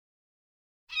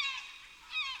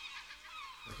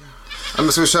Eller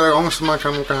ska vi köra igång så man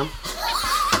kan åka hem?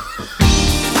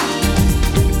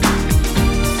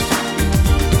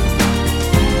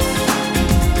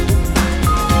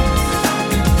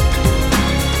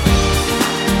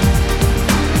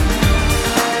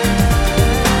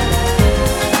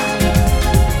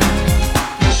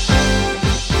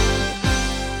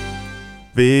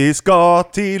 Vi ska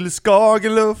till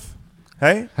Skagenluff.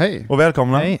 Hej. Hej. Och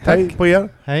välkomna. Hej på er.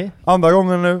 Hej. Andra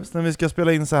gången nu när vi ska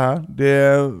spela in så här.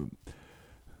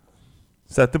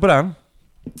 Sätt på den.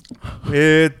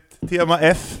 Tema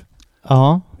F.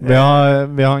 Ja,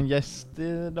 vi har en gäst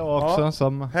idag också, Ja.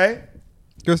 som... Hej.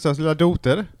 Gustavs lilla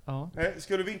doter. Ja. Hej.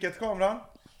 Ska du vinka till kameran?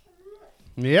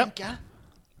 Ja.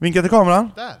 Vinka till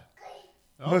kameran. Där.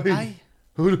 Hej.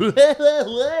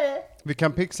 Vi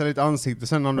kan pixla ditt ansikte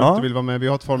sen om du Ja. inte vill vara med. Vi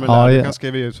har ett formulär Ja, du ja. kan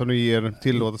skriva ut som du ger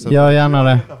tillåtelse. Gör gärna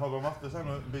det. Sen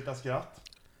och byta skratt.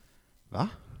 Va?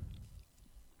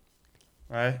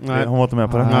 Nej, Nej. hon var inte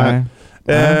med på det.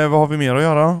 Nej. Vad har vi mer att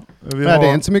göra? Nej, det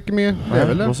är inte så mycket mer. Det är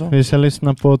väl det. Vi ska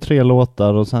lyssna på 3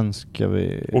 låtar och sen ska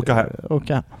vi Åka hem.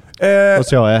 Åka hem.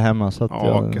 Fast jag är hemma så att Ja,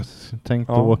 jag gött.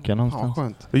 tänkte Ja. åka Ja, någonstans.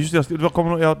 skönt. Just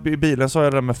det, i bilen sa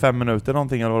jag det där med 5 minuter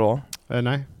någonting eller vad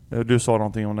Nej, då? Du sa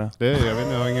någonting om det. det är jag vet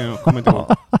inte. Jag har ingen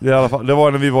kommentar. I alla fall, det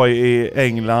var när vi var i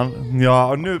England.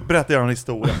 Ja, nu berättar jag en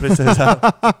historia precis här.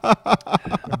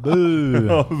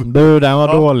 Bu, den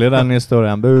var dålig den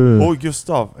historien. Bu. Och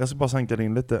Gustav, jag ska bara sänka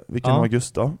din lite. Vilken Ja. var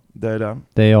Gustav? Det är den.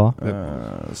 Det är jag.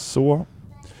 Så.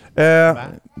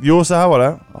 Jo, så här var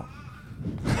det.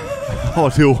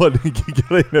 Ja, det var din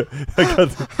grej nu.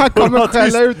 Han kommer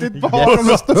skälla ut ditt barn om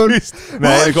en stund.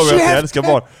 Nej, det kommer jag inte. Jag älskar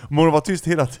barn. Men hon var tyst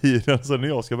hela tiden så när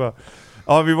jag ska börja.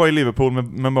 Ja, vi var i Liverpool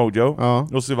med Mojo. Ja.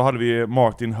 Och så hade vi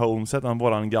Martin Holmes, han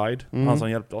våran guide. Mm. Han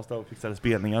som hjälpte oss där och fixade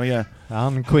spelningar och grejer.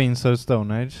 Han Queens of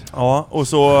Stone Age. Ja, och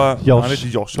så... Josh. Han heter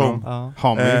Josh Holmes. Ja.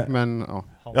 Hami, men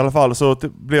ja. I alla fall så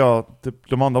blev jag...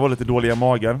 de andra var lite dåliga i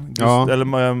magen. Ja.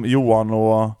 Eller Johan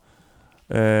och...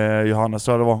 Johannes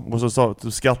tror jag det var. Och så sa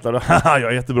du skrattade. Haha,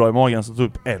 jag är jättebra i magen. Så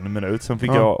typ 1 minut. Sen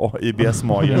fick jag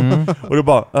IBS-magen. Och då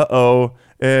bara,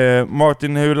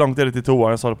 Martin, hur långt är det till toa?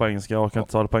 Jag sa det på engelska. Jag kan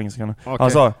inte ta det på engelska nu. Okej.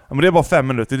 Han sa, ja, men det är bara 5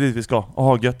 minuter dit vi ska.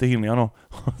 Jaha, gött, det hinner jag nog.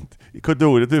 I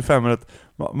kontoret det är 5 minuter.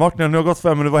 Martin, nu har gått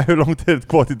 5 minuter. Hur långt är det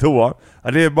kvar till toa?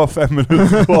 Ja, det är bara 5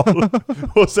 minuter kvar.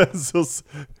 Och sen så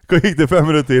gick det 5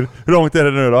 minuter till. Hur långt är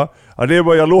det nu då? Ja, det är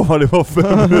bara, jag lovar, det var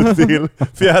 5 minuter till.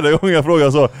 4:e gången jag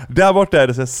frågade så. Där borta är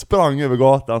det, så jag sprang över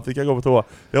gatan. Fick jag gå på toa.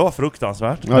 Det var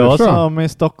fruktansvärt. Ja, Det var tror jag. som i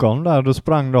Stockholm där, då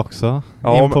sprang du också.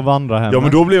 Ja, in men- på vandrarhemmet. Ja,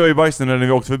 men då blev jag ju bajsnödig när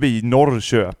vi åkte förbi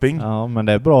Norrköping. Ja, men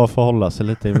det är bra att förhålla sig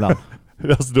lite ibland.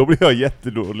 Alltså, då blev jag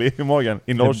jättedålig i magen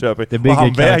i Norrköping. det bygger och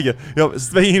han karaktär. väger. Jag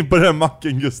sväng in på den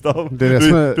macken, Gustav. Det är det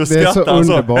som är- Då det är så skrattade han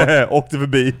underbart. åkte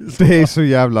förbi. Det är så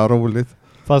jävla roligt.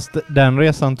 Fast den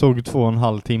resan tog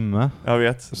 2,5 timme. Jag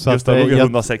vet. Så att Gustav det- låg jag-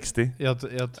 160. Jag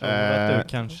tror att du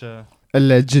kanske...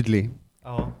 Allegedly.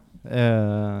 Ja.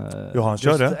 Ja, han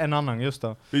körde. En annan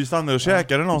Gustav. Vi stannade och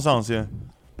käkade någonstans ju.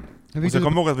 Och sen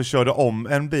kom jag ihåg att vi körde om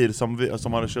en bil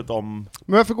som hade kört om.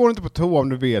 Men varför går du inte på toa om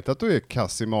du vet att du är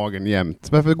kass i magen jämt?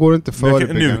 Varför går du inte Nu,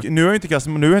 förebyggande? nu är jag inte kass,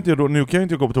 men nu kan jag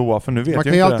inte gå på toa för nu vet Man jag kan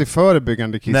inte ju det. alltid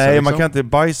förebyggande kissa. Nej, liksom. man kan inte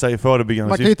bajsa i förebyggande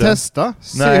Man kan ju syfte. testa.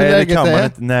 Se hur Nej, det läget kan man är.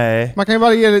 inte. Nej. Man kan ju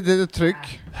bara ge lite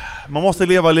tryck. Man måste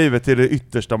leva livet till det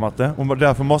yttersta, Matte. Och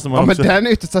därför måste man Ja, men också... den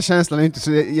yttersta känslan är inte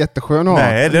så jätteskön att ha.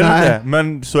 Nej, det är det inte.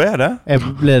 Men så är det.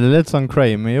 Blir det lite som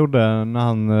Kramer gjorde när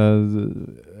han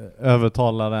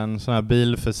övertalade en sån här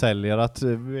bilförsäljare att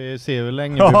vi ser hur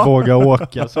länge vi vågar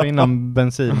åka så innan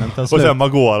bensinen tar Och slut. sen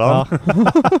man går han.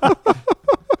 Ja.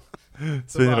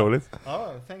 Svinroligt.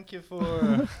 Thank you for...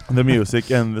 The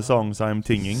music and the songs I'm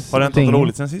tinging. Har det hänt något Tinging.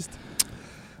 roligt sen sist?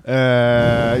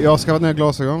 Jag ska ha ner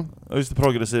glasögon. Ja, just det,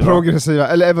 progressiva. Progressiva,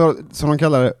 eller som de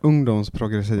kallar det,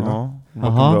 ungdomsprogressiva. Ja,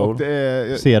 Aha. rock'n'roll. Det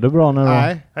är... Ser du bra nu då?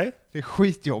 Nej, Hej. det är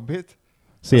skitjobbigt.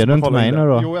 Ser du inte kolla mig in nu det.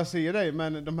 då? Jo, jag ser dig,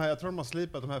 men de här, jag tror de har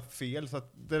slipat de här fel, så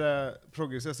att det där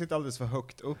progressiva sitter alldeles för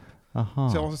högt upp. Aha.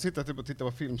 Så jag måste sitta typ och titta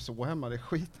på film så hemma, det är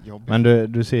skitjobbigt. Men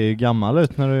du ser ju gammal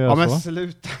ut när du gör ja, men så.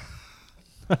 sluta.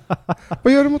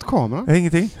 Vad gör du mot kameran?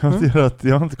 Ingenting.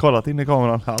 Jag har inte kollat in i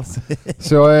kameran alls.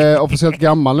 Så jag är officiellt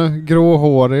gammal nu.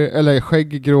 Gråhårig, eller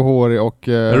skägggråhårig och...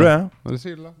 Är du det? Vad det ser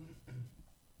du?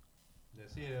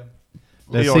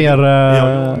 Det Jag- ser...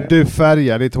 jag- Du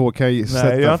färgar ditt hår kan jag sätta.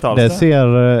 Nej, jag gör inte alls det det.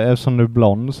 ser, eftersom du är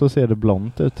blond så ser det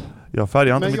blont ut. Jag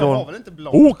färgar inte Men mitt jag har hår. väl inte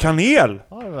blond? Oh, kanel!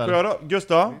 Ja, det är Får väl. jag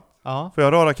Gustav? Ja. Får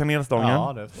jag röra kanelstången?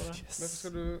 Ja, det får det. Varför ska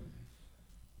du...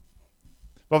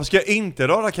 Varför ska jag inte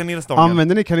röra kanelstången?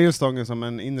 Använder ni kanelstången som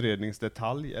en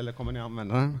inredningsdetalj, eller kommer ni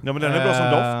använda den? Ja, men den är bra som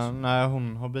doft. Nej,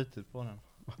 hon har bitit på den.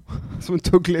 Som en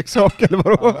tuggleksak, eller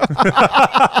vadå?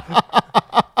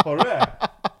 Har du det?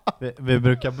 Vi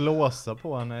brukar blåsa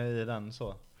på henne i den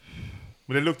så.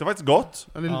 Men det luktar faktiskt gott.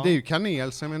 Det är ju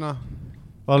kanel, så jag menar...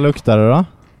 Vad luktar det då?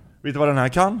 Vet du vad den här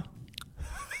kan?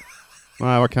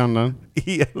 Nej, vad kan den?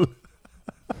 El.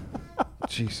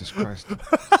 Jesus Christ.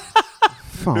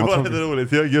 Fan, Det vad var tråkigt. lite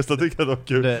roligt. Jag just tycker att det var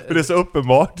kul. Det- För det är så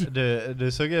uppenbart.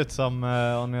 Du såg ut som,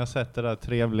 om ni har sett det där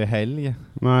Trevlig helg.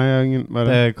 Nej, jag har ingen... Vad är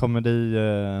Det det? är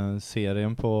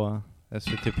komediserien på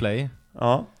SVT Play.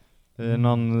 Ja. Det är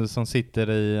någon som sitter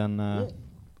i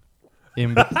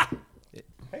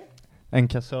en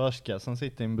kassörska som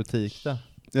sitter i en butik där.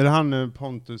 Är det han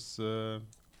Pontus...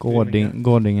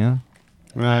 Gårdinge.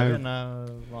 Jag vet Nej,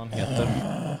 inte vad han heter.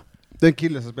 det är en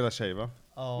kille som spelar tjej, va?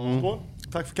 Ja, Skål.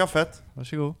 Tack för kaffet.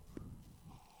 varsågod.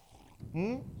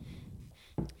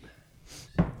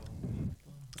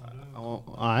 Ja,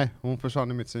 nej, hon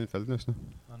försvann i mitt synfält just nu.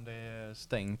 Men det är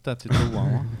stängt där till toan,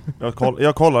 va?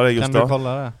 Jag kollar det Kan just du då.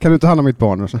 kolla det? Kan du inte handla mitt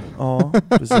barn också? Ja,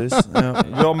 precis.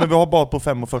 Ja, men vi har bara på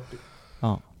 5:40.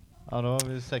 Ja. Ja, då har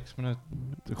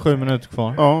vi 7 minuter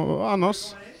kvar. Ja, och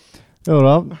annars? Jo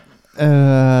då.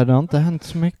 Det har inte hänt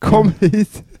så mycket. Kom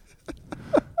hit!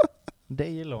 Det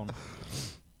gillar hon.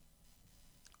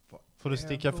 Får du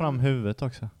sticka fram huvudet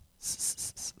också?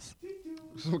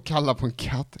 Som kallar på en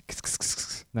katt.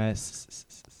 Nej,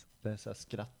 det är så här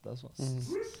skratta så.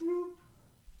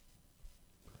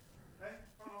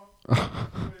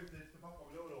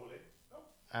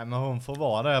 Nej, men hon får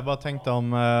vara det. Jag bara tänkte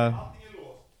om...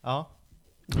 ja.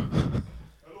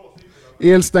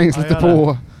 Elstängslet Ja, är gör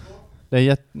på. Det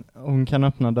är hon kan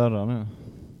öppna dörrar nu.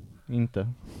 Inte.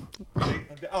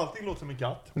 Allting låter som en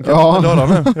katt. Ja.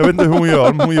 Jag vet inte hur hon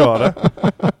gör, men hon gör det.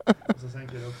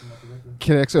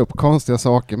 Kräks upp konstiga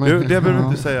saker. Men... Det behöver du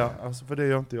inte säga, alltså, för det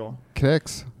gör inte jag.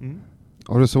 Kräks. Mm.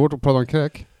 Har du svårt att prata om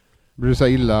kräk? Blir du så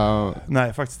illa?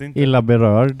 Nej, faktiskt inte. Illa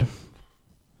berörd.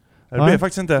 Det blir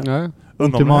faktiskt inte. Nej.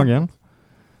 Ont i magen?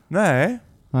 Nej,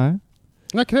 Nej.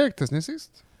 När kräktes ni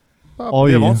sist?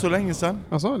 Oj. det var inte så länge sedan.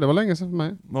 Alltså, det var länge sedan för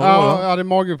mig. Vad var det? Jag hade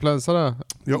maginfluensa där.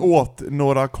 Jag åt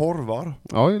några korvar.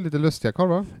 Ja, lite lustiga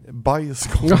korvar.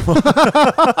 Bajskorvar.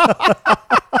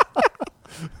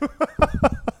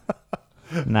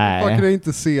 Varför Nej. kunde jag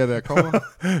inte se det komma?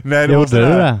 Nej, det var Gjorde du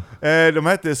sådär. det? De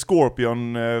hette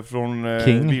Scorpion från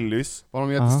King. Willys. Var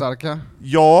de jättestarka?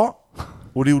 Ja,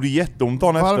 och det gjorde jätteont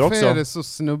dagen efter Varför också. är det så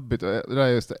snubbigt det där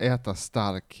just att äta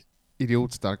stark,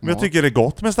 idiotstark Men jag mat? tycker det är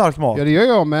gott med stark mat. Ja, det gör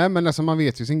jag med, men alltså man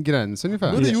vet ju sin gräns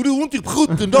ungefär. Men det gjorde ont i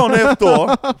prutten dagen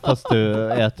efter. Fast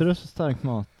äter du så stark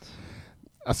mat?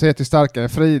 Alltså jag äter starkare än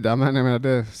Frida, men jag menar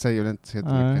det säger väl inte så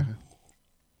Nej. mycket.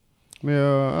 Men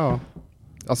ja.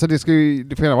 Alltså det får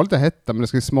gärna vara lite hetta, men det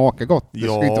ska ju smaka gott. Det ska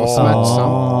ju inte vara smärtsamt.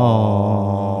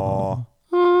 Ja.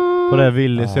 På det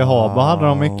Willys i Haba hade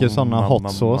de mycket sådana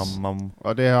hot sauce.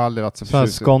 Ja, det har jag aldrig varit så Så här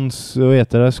förtjust i. vad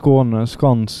heter det?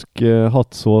 skånsk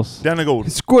hot sauce. Den är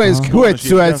god. Skånsk hot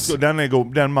sauce! Den är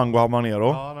god. Den mango habanero.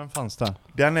 Ja, den fanns där.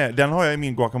 Den har jag i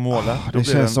min guacamole. Då Det blir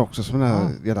känns den... också som en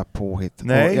där jävla påhitt.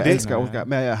 Nej, jag det- älskar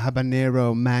med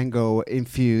habanero, mango,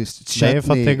 infused Det är chutney.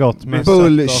 för att det är gott med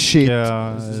Bullshit.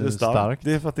 sött och starkt.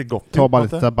 Det är för att det är gott. Ta bara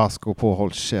lite tabasco på och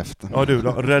håll käften. Ja du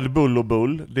då, Red Bull och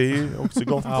Bull, det är ju också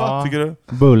gott, Ja. tycker du?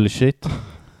 Bullshit.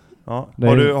 Ja. Det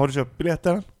Har, är- har du köpt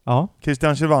biljetter? Ja.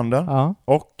 Christian Kjellvander Ja.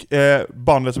 och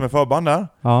bandet som är förband där,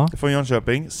 Ja. från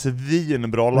Jönköping,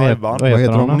 svinbra Vad liveband. heter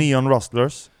heter de då? Neon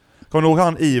Rustlers. Kommer du ihåg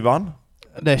han Ivan?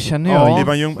 Det känner Ja. jag.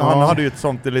 Ivan Ljung, han Ja. hade ju ett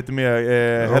sånt lite mer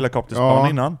Ja. helikoptersband Ja.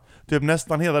 innan. Typ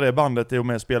nästan hela det bandet är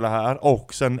med och spelar här.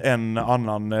 Och sen en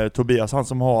annan, Tobias, han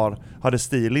som hade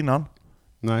stil innan.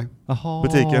 Nej. Jaha,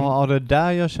 butiken. ja, det är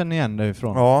där jag känner igen dig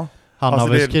ifrån. Ja, Han alltså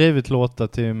har väl det- skrivit låtar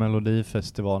till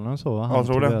Melodifestivalen och så, va? Han, jag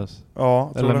tror det. Tobias. ja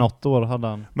tror Eller det. något år hade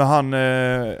han. Men han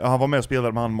var med och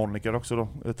spelade med han Monica också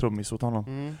då, trummis åt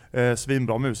honom.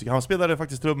 Svinbra musiker. Han spelade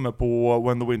faktiskt trummor på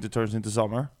When the Winter Turns Into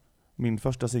Summer. Min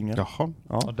första singel. Jaha.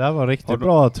 Ja. Och där var Har riktigt du-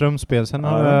 bra trumspel. Sen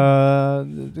har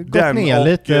det gått Den ner och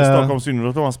lite. Stockholm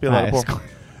Syndrome tror han spelade Nej, på.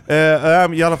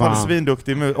 jag I alla fall Fan.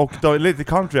 svinduktig och då, lite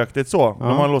countryaktigt så. Ja.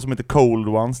 De har en låt som heter Cold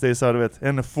Ones, det är så här, du vet,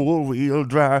 en four wheel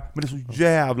drive, men det är så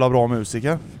jävla bra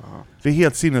musiker. Det är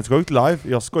helt sinnessjukt live.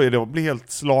 Jag skojar, jag blev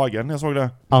helt slagen när jag såg det.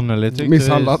 Anneli tyckte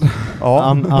Misshandlad. Ja.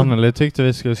 Anneli tyckte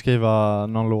vi skulle skriva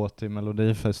någon låt i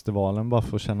Melodifestivalen bara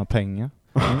för att tjäna pengar.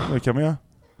 Det kan man göra.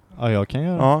 Ja, jag kan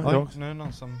göra Ja, det. jag Oj, också. nu är det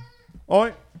någon som...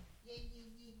 Oj!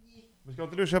 Ska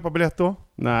inte du köpa biljett då?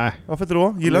 Nej. Varför inte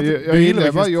då? Gillar inte, Jag du gillar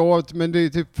väl bara Christ- men det är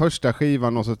typ första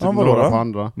skivan och så typ Ja, vadå några då? på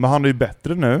andra. Men han är ju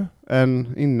bättre nu.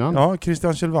 Än innan. Ja,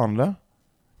 Christian Kjellvander.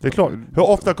 Det är klart. Hur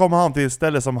ofta kommer han till ett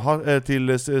ställe som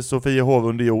till Sofiehov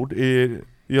under jord i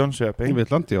i Jönköping. Det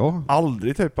vet inte jag.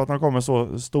 Aldrig typ att han kommer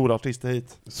så stora artister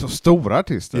hit. Så stora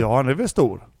artister? Ja, han är väl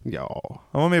stor. Ja.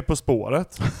 Han var med På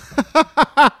spåret.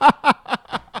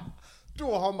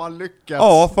 Då har man lyckats.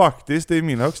 Ja, faktiskt. Det är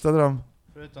min högsta dröm.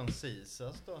 Förutom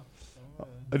Sisas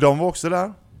då. De var också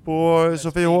där på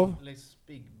Sofiehov.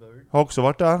 Har också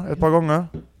varit där ett par gånger.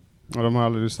 Ja, de har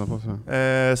aldrig lyssnat på så.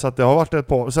 Så att det har varit ett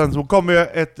par. Sen så kommer ju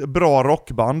ett bra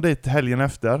rockband dit helgen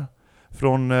efter.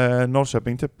 Från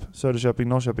Norrköping typ. Söderköping,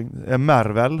 Norrköping.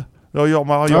 Mervel. Jag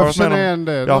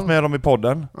har haft med dem i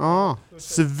podden. Ah.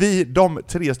 De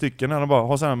 3 stycken när de bara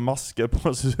har sådana masker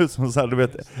på sig ut som så här, du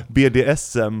vet,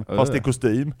 BDSM fast i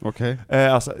kostym. Okej.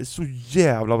 Alltså så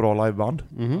jävla bra liveband.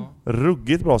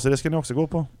 Ruggigt bra, så det ska ni också gå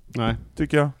på. Nej.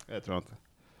 Tycker jag. Jag tror inte.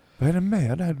 Vad är det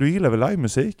med det här? Du gillar väl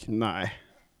livemusik? Nej.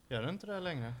 Gör du inte det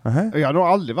längre? Jag har nog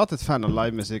aldrig varit ett fan av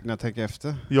livemusik när jag tänker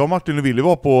efter. Jag och Martin och Willy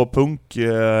var på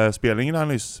punkspelningen här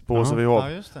nyss på Sofiehov.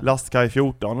 Lastkaj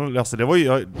 14. Alltså det var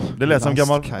ju, det lät som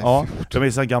gammalt. Ja, det var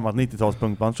ju så gammalt 90-tals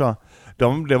punkband tror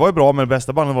jag. Det var ju bra, men det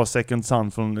bästa bandet var Second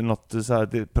Sun från något så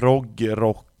här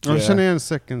prog-rock. Jag känner igen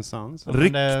Second Sun.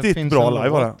 Riktigt bra live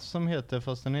var det. Som heter,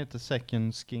 fast den heter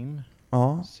Second Skin.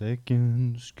 Ja.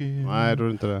 Second Skin. Nej, då är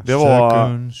det inte det. Det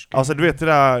var, alltså du vet det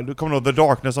där, du kommer ihåg The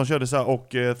Darkness som körde så här,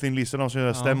 och Thin Lizzy de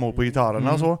körde stämmor på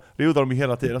gitarrerna och så. Det gjorde de ju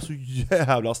hela tiden, så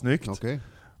jävla snyggt. Okay.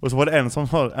 Och så var det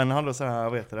en hade så här,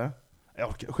 vad heter det? Ja,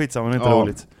 skitsamma, men inte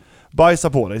roligt. Bajsa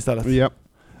på dig istället. Ja.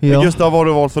 Gustav, vad har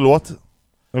du valt för låt?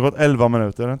 Det har gått 11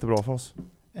 minuter, det är inte bra för oss.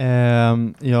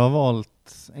 Jag har valt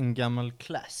en gammal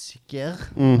klassiker.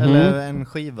 Eller en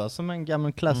skiva som en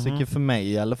gammal klassiker för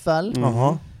mig i alla fall.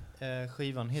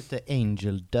 Skivan heter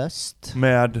Angel Dust.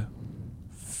 Med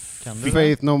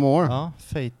Faith No More. Ja,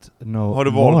 Faith No More. Har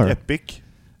du valt Epic?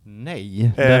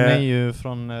 Nej, den är ju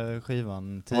från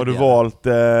skivan tidigare. Har du valt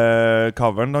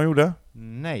covern de gjorde?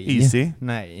 Nej. Easy?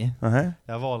 Nej.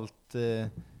 Jag har valt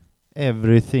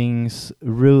Everything's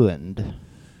Ruined.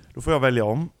 Då får jag välja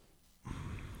om.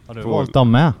 Har du valt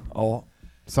dem med? Ja.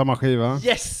 Samma skiva.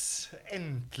 Yes!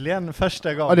 Äntligen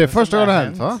första gången. Ja, det är första gången det har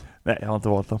hänt, va? Nej, jag har inte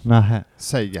valt dem. Nähä.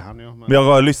 Säger han ju. Men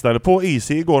jag lyssnade på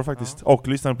Easy igår faktiskt. Och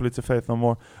lyssnade på lite Faith No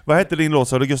More. Vad hette din låt,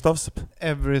 sa du, Gustavs?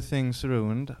 Everything's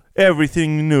Ruined.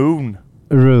 Everything Noon.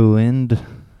 Ruined.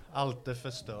 Allt är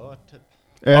förstört.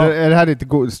 Är det här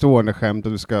ditt stående skämt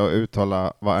att du ska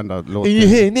uttala varenda låt? Ja,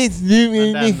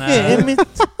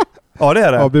 det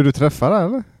är det. Ja, blir du träffad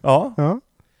eller? Ja.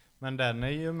 Men den är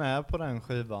ju med på den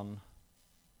skivan.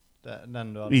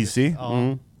 Den du Easy?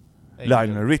 Ja.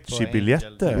 Lionel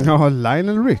Richie-biljetter. Ja,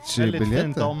 Lionel Richie-biljetter. Väldigt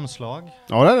fint omslag.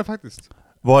 Ja, det är det faktiskt.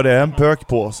 Var det en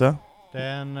pökpåse? Det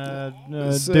är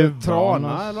en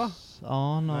trana, eller?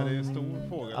 Ja, nej, det är en stor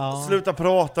fågel. Ja. Sluta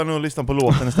prata nu och lyssna på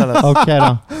låten istället. Okej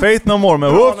då. Faith No More med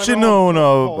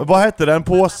Whoopsie-no-no. Vad hette den?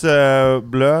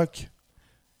 Påseblök?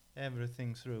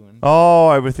 Everything's Ruined.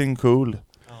 Ja, Everything Cool.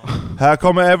 Här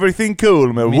kommer Everything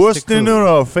Cool med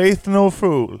Whoopsie-no-no, Faith No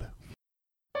Fool.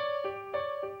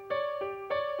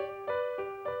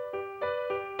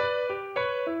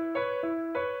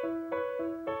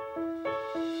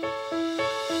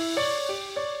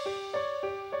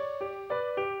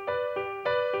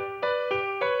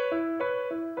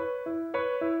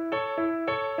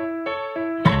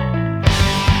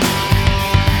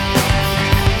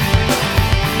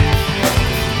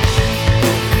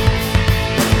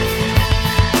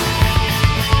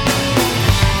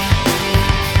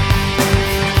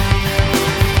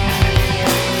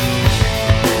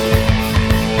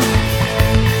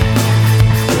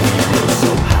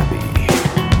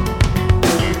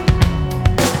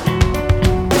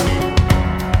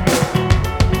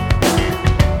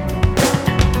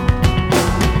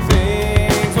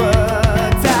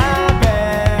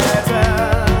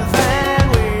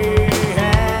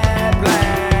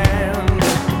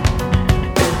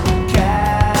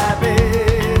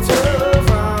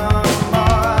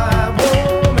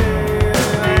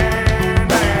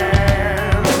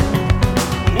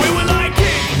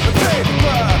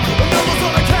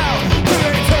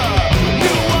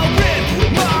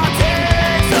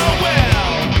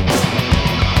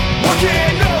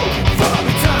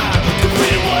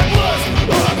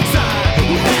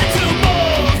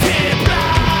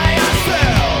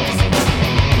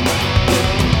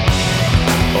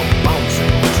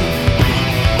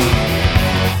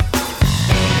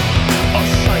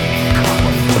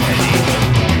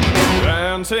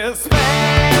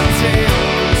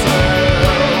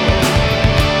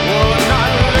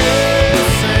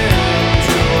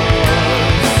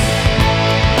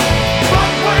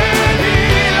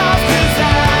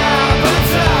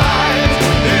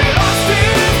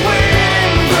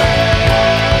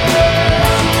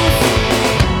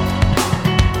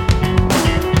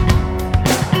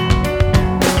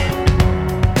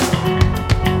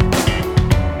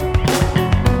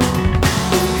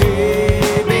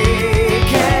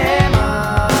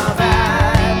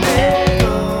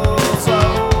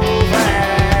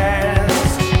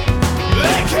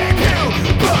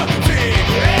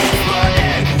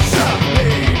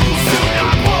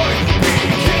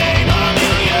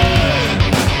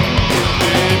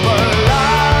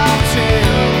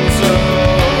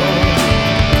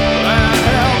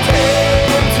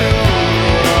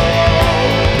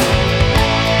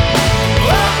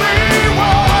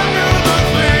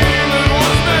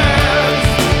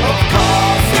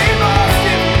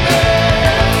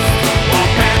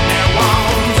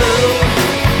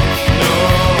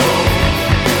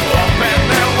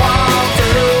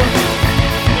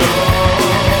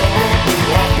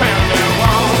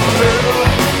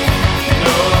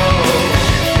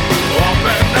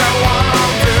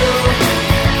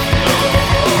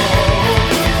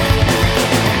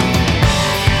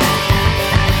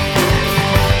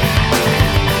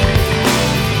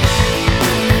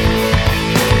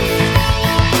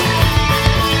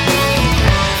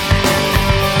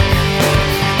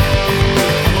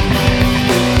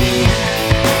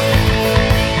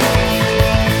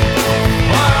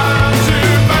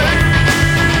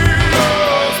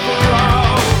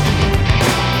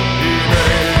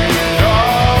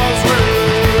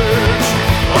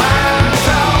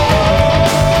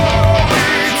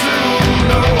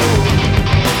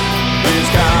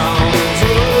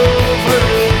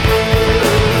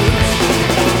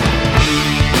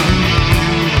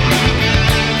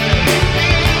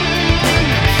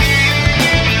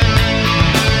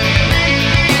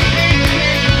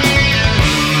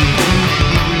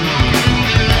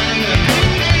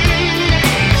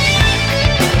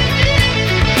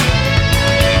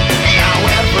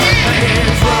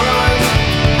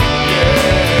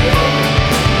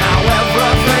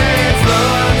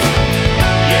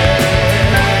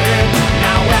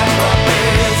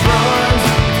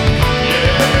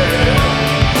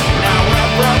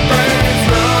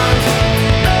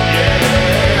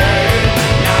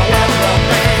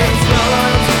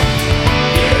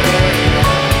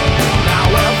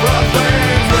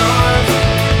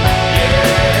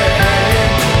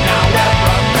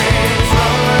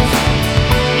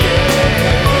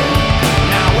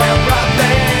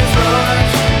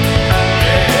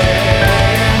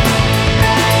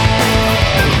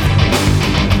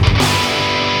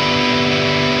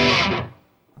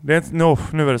 Det är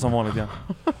inte, nu är det som vanligt igen.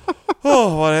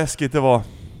 Vad läskigt det var.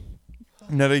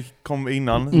 När det kom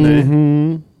innan.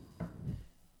 Nej.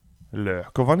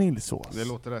 Lök och vaniljsås. Det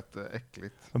låter rätt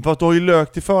äckligt. Men för att du har ju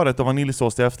lök till förrätt och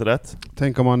vaniljsås till efterrätt.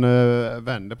 Tänk om man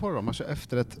vänder på det då. Man kör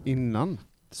efterrätt innan.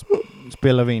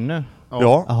 Spelar vi in nu?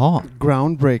 Ja. Jaha.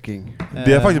 Groundbreaking.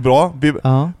 Det är faktiskt bra.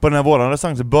 På den här våran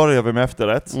restaurang så börjar vi med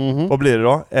efterrätt. Vad blir det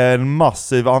då? En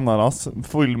massiv ananas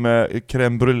full med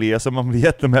crème brûlée som man blir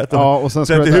jättemätt. Ja, och sen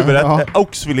till huvudrätt,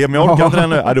 oxfilé, men jag orkar inte den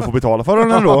nu. Du får betala för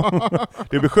den ändå.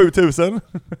 Det blir 7000.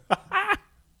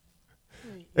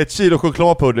 1 kilo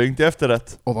chokladpudding till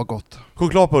efterrätt. Vad gott.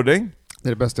 Chokladpudding. Det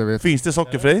är det bästa jag vet. Finns det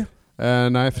sockerfri?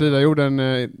 Nej, Frida gjorde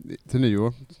en till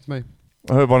nyår till mig.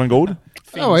 Var den god?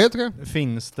 Ja, helt okej.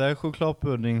 Finns det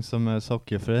chokladpudding som är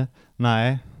sockerfri?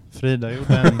 Nej, Frida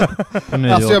gjorde en på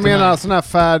nyår. Alltså jag menar sån här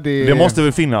färdig... Det måste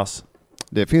väl finnas?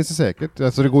 Det finns det säkert.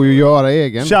 Alltså det går ju att göra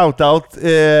egen. Shoutout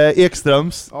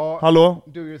Ekströms. Ja, hallå?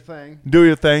 Do your thing. Do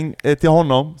your thing till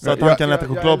honom så att han kan äta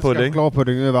chokladpudding. Jag älskar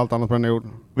chokladpudding över allt annat på den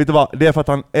jorden. Vet du vad? Det är för att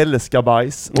han älskar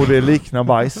bajs och det liknar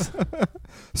bajs.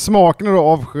 Smaken är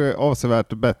då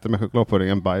avsevärt bättre med chokladpudding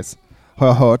än bajs. Har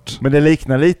jag hört. Men det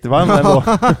liknar lite varandra ändå.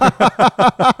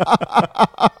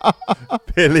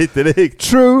 Det är lite likt.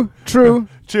 True.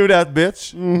 True that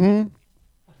bitch.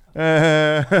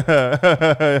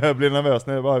 Jag blir nervös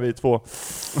när det bara är vi två.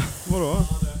 Vadå?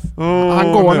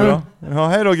 Han går nu. Ja,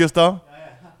 hej då Gustav.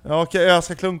 Ja, okej, jag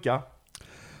ska klunka.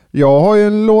 Jag har ju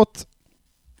en låt.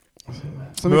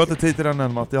 Du har inte tid till den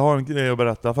än, Matt. Jag har en grej att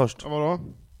berätta först. Vadå?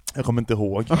 Jag kommer inte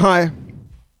ihåg. Nej.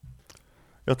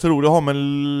 Jag tror det har med...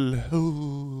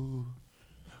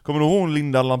 Kommer du ihåg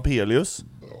Linda Lampelius?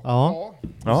 Ja.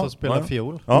 Så spelar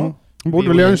fiol. Ja. Hon bodde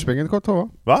väl i Jönköping ett kort tag, va?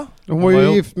 Va? Hon var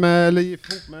ju gift med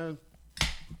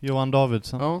Johan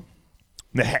Davidsson. Ja.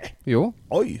 Nej. Jo.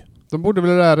 Oj. De bodde väl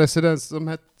i det där residens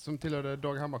som tillhörde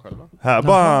Dag Hammarskjöld, va?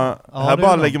 Här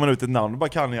bara lägger man ut ett namn. Bara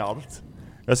kan ni allt.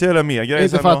 Jag ser det mer grejer.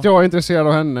 Inte för att jag är intresserad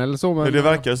av henne eller så, men... Det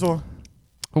verkar så.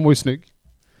 Hon var ju snygg.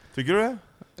 Tycker du det?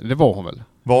 Det var hon väl.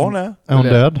 Var hon det? Är hon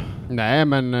död? Nej,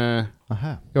 men...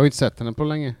 jag har inte sett henne på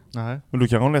länge. Nej. Men du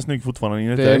kan hon är snygg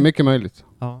fortfarande. Det är mycket möjligt.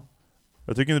 Ja.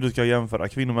 Jag tycker inte du ska jämföra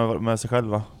kvinnor med sig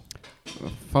själva.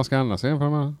 Vad fan ska jag annars jämföra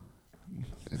med?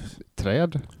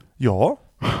 Träd? Ja.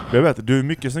 Jag vet, du är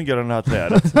mycket snyggare än det här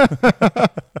trädet.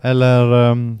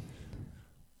 Eller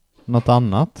något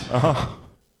annat. Aha.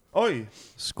 Oj!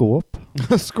 Skåp.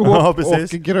 Skåp ja,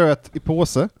 precis. och gröt i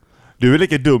påse. Du är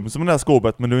lika dum som det här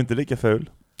skåpet, men du är inte lika ful.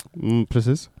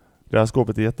 Precis. Det här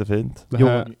skåpet är jättefint.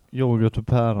 Yoghurt och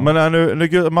päron. Men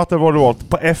nu Matte, vad har du valt?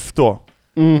 På F då?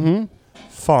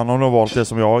 Fan om du har valt det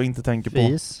som jag inte tänker på.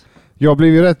 Fis. Jag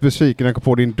blev ju rätt besviken när jag kom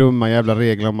på din dumma jävla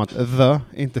regel om att the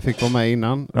inte fick vara med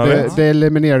innan. Ja, det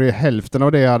eliminerar ju hälften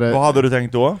av det jag hade... Vad hade du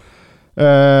tänkt då?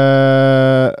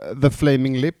 The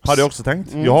Flaming Lips. Hade jag också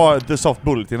tänkt. Jag har The Soft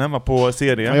Bulletin hemma på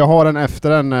CD. Jag har den efter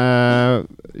den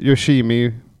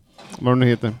Yoshimi, vad den nu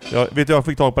heter. Jag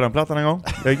fick tag på den plattan en gång.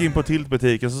 Jag gick in på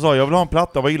Tiltbutiken så sa jag vill ha en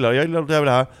platta, vad gillar jag? Jag gillar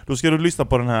det här. Då ska du lyssna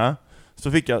på den här.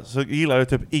 Så gillade jag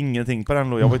typ ingenting på den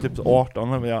då. Jag var typ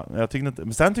 18. Jag tyckte inte,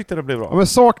 men sen tyckte jag det blev bra. Ja, men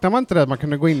saknar man inte det att man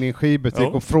kunde gå in i en skivbutik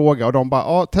och fråga och de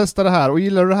bara, testa det här och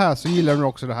gillar du det här så gillar du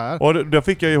också det här. Och då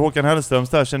fick jag ju Håkan Hellströms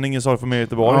där, kände ingen sorg för mig i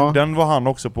Göteborg. Ja. Den var han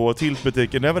också på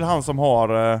Tiltbutiken. Det är väl han som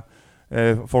har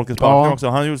Folkets Park också.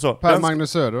 Han gjorde så. Per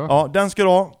Magnus Söder. Ja, den ska du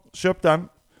ha. Köp den.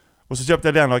 Och så köpte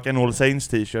jag den och en All Saints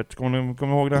t-shirt. Kommer du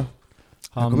ihåg det?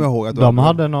 Jag kommer ihåg att de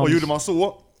hade någon... Och gjorde man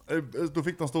så, då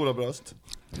fick de stora bröst.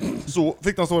 Så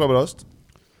fick de stora bröst.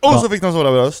 Och så fick de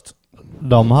stora bröst.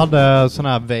 De hade sån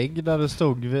här vägg där det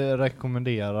stod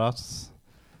rekommenderas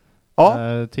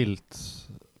Tilt.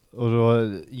 Och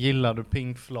då gillade du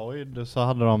Pink Floyd så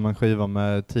hade de en skiva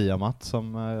med Tiamat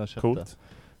som jag köpte. Coolt.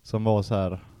 Som var så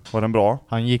här. Var den bra?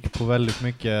 Han gick på väldigt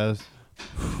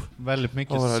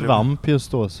mycket svamp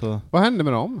just då så. Vad hände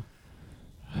med dem?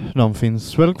 De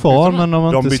finns väl kvar men de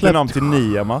har inte släppt. De bytte namn till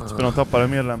Niamat för de tappade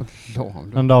en medlem.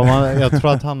 Men jag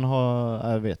tror att han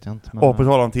har, jag vet inte. Men och på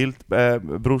tal om Tilt,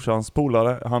 brorsans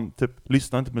polare, han typ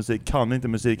lyssnar inte på musik, kan inte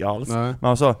musik alls. Nej. Men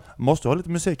han sa, måste ha lite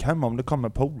musik hemma om det kommer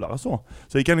polare så.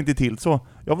 Så gick han inte till så,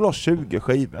 jag vill ha 20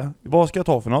 skivor. Vad ska jag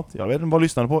ta för något? Jag vet inte vad jag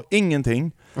lyssnade på,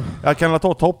 ingenting. Jag kan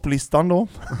ta topplistan då.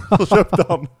 Så köpte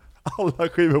han alla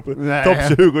skivor på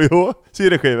topp 20 i år.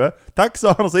 CD-skivor. Tack,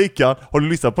 sa han och så gick han. Har du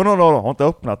lyssnat på någon av dem? Har inte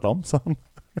öppnat dem, sa han.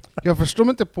 Jag förstår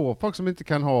inte på folk som inte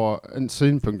kan ha en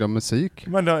synpunkt om musik.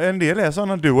 Men en del är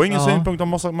sådana. Du har ingen synpunkt om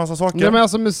massa saker. Ja, men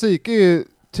alltså musik är ju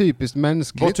typiskt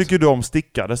mänskligt. Vad tycker du om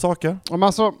stickade saker? Men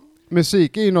alltså,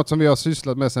 musik är ju något som vi har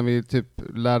sysslat med sen vi typ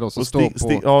lärde oss att stå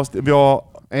på.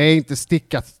 Nej, inte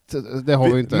stickat. Det har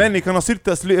vi inte. Människan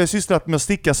har sysslat med att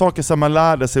sticka saker så man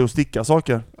lärde sig att sticka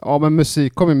saker. Ja, men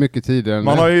musik kom ju mycket tidigare.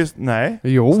 Man har ju... Nej.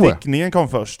 Jo. Stickningen kom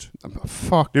först.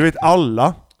 Fuck. Det vet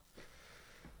alla.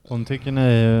 Hon tycker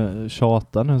ni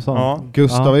tjatar nu så. Ja.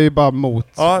 Gustav är ju bara mot.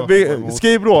 Ja,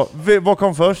 skriv då. Vad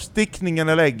kom först? Stickningen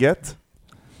eller ägget?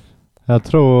 Jag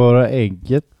tror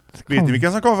ägget. Vet ni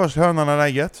vilken som kom först? Hönan eller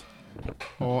ägget?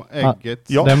 Och ägget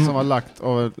som var lagt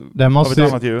av ett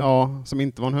annat djur. Ja, som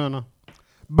inte var en höna.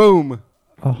 Boom!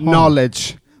 Aha.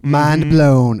 Knowledge. Mind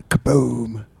blown.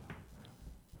 Kaboom!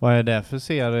 Vad är det för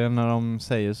serie när de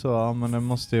säger så? Ja, men det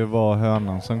måste ju vara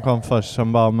hönan som kom först.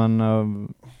 Som bara, men...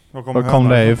 Var kom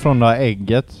det ifrån då?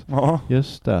 Ägget? Ja.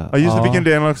 Just det. Ja, just det. Vilken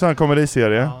del också en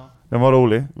komediserie. Ja. Den var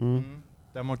rolig.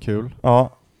 Den var kul.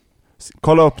 Ja.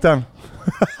 Kolla upp den.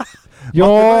 Ja.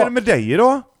 Vad är det med dig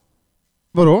då?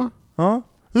 Vadå? Ja.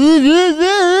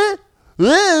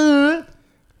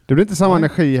 Det blir inte samma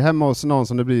energi hemma hos någon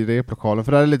som det blir i replokalen.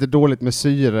 För det är lite dåligt med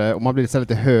syre och man blir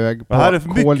lite hög på det här är för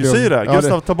mycket syre.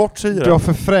 Gustav, ta bort syre. Du har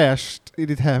för fräscht i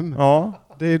ditt hem. Ja.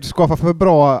 Det skapar för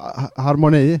bra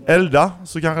harmoni. Elda,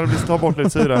 så kanske det blir ta bort lite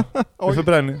syre. Det är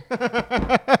förbränning.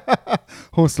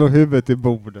 Hon slår huvudet i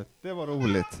bordet. Det var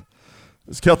roligt.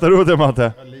 Skrattar du åt det,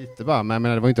 Matte? Ja, lite bara, men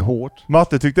det var inte hårt.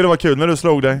 Matte tyckte det var kul när du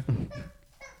slog dig.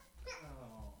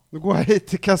 Nu går jag hit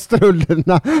till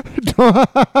kastrullerna.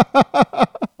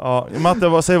 Ja,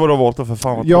 Matte, säg vad du har valt då för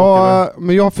fan. Ja,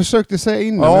 men jag försökte säga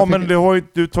innan. Ja, men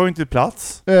du tar ju inte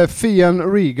plats.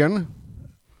 Fian Regan.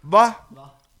 Va?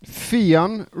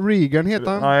 Fian Regan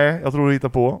heter han. Nej, jag tror du hittar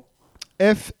på.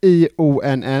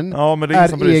 F-I-O-N-N. Ja, men det är ingen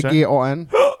som bryr sig. R-E-G-A-N.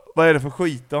 Vad är det för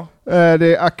skit då?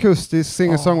 Det är akustisk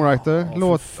singer-songwriter.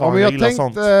 Låt. Fan, men jag gillar tänkte...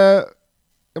 sånt.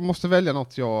 Jag måste välja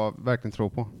något jag verkligen tror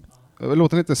på.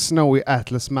 Låten heter Snowy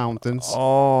Atlas Mountains. Den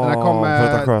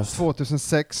här kom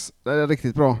 2006. Det är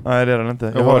riktigt bra. Nej, det är den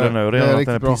inte. Jag hör den nu. Redan att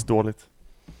den är pissdåligt.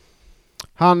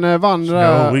 Han vann...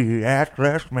 Snowy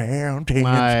Atlas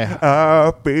Mountains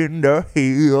up in the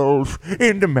hills,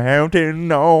 in the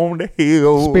mountain on the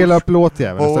hills. Spela upp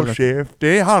låtjäveln istället.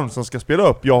 Det är han som ska spela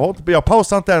upp. Jag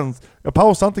pausar inte ens. Jag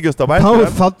pausar inte, Gustav. Vad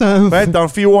heter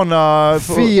han?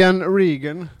 Fian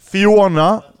Regan.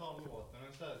 Fiona.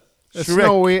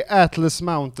 Snowy Atlas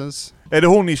Mountains. Är det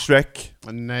hon i Shrek?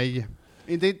 Nej.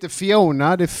 Inte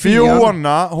Fiona, det är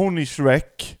Fiona, hon i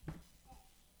Shrek.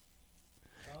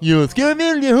 Jag ska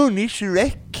välja hon i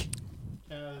Shrek.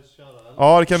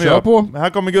 Ja, det kan du göra. På. Här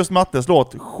kommer Gust Mattes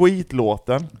låt.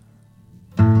 Skitlåten.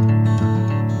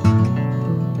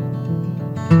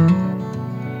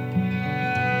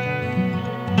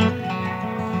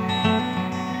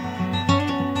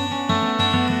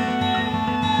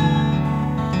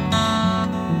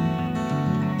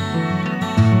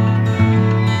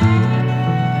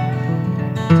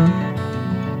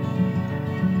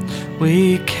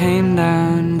 We came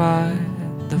down by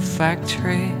the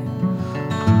factory.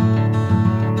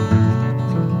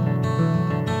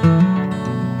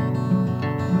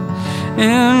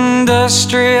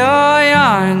 Industrial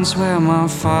yarns where my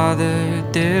father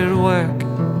did work.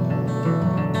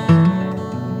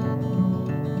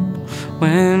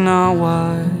 When I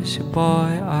was a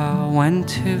boy, I went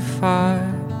too far.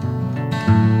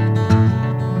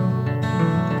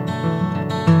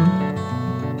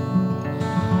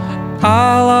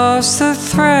 I lost the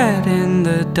thread in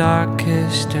the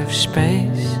darkest of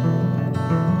space.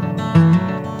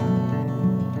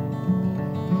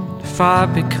 If I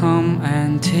become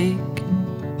antique,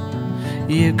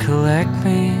 you collect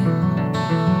me.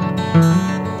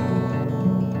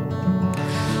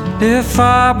 If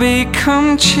I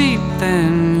become cheap,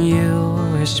 then you'll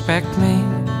respect me.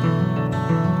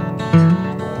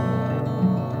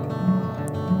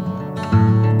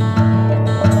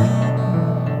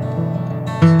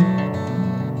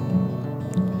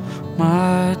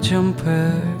 My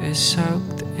jumper is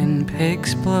soaked in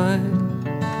pig's blood.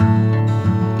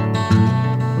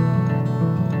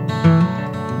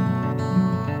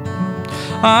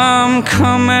 I'm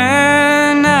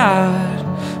coming out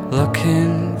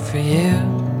looking for you.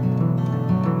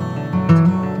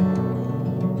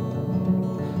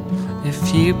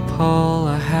 If you pull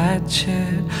a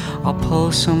hatchet, I'll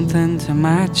pull something to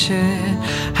match it.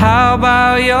 How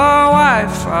about your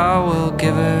wife? I will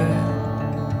give her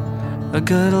a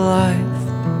good life.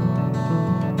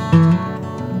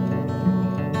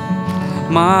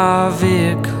 My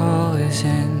vehicle is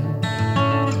in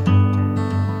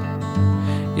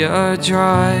your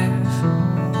drive.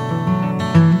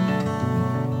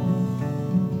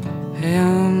 Hey,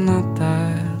 I'm not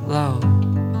that low.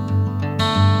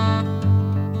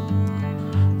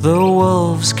 The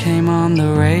wolves came on the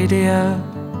radio.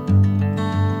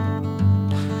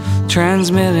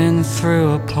 transmitting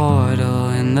through a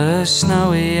portal in the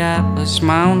snowy Atlas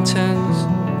Mountains.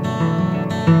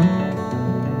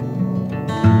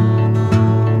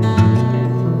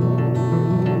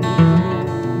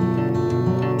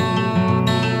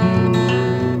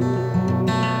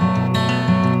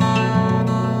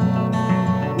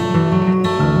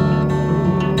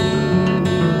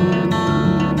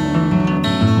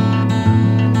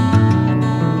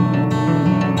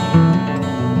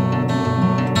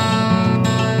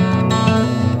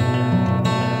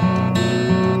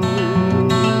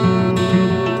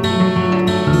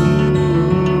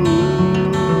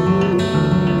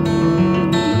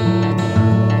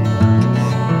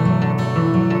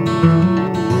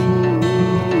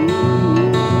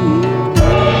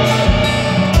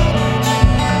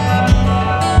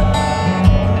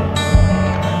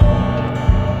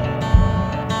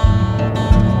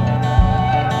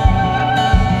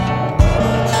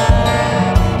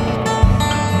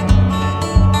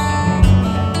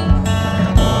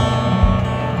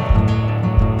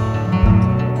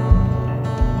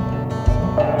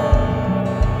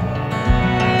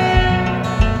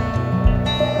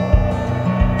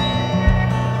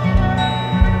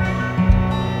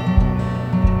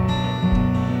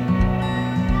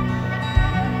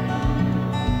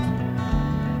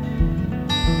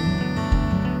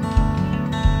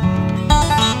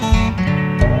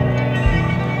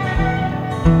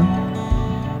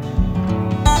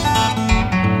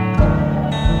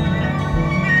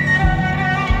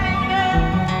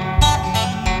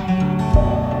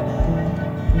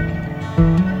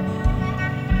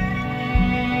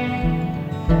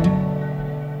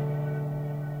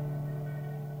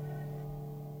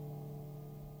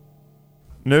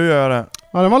 Nu gör jag det.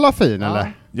 Ja, den var la fin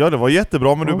eller? Ja, det var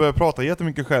jättebra, men du började prata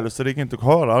jättemycket själv så det gick inte att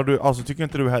höra. Alltså tycker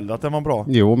inte du heller att den var bra?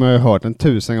 Jo, men jag har hört den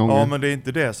 1000 gånger. Ja, men det är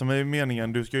inte det som är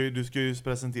meningen. Du ska ju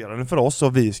presentera den för oss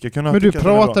och vi ska kunna. Men du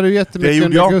pratade ju jättemycket. Det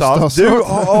gjorde jag inte alls. Du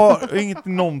har inget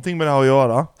någonting med det här att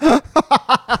göra.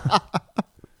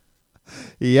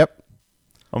 Japp.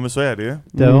 Ja, men så är det ju.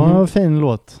 Det var en fin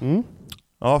låt. Mm.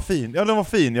 Ja, fin. Ja, den var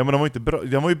fin. Ja, men den var inte bra.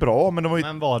 Den var ju bra, men den var ju...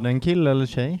 Men var det en kille eller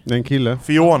tjej? Det är en kille.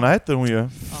 Fiona hette hon ju.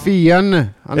 Fien.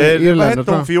 Han är Vad irländare,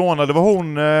 hette hon, Fiona? Det var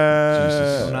hon...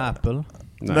 Från Apple.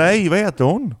 Nej, vad heter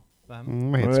hon?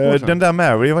 Vad heter skådespelaren? Den där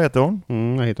Mary, vad heter hon?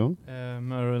 Vad heter hon?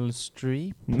 Meryl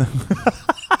Streep.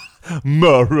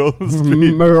 Meryl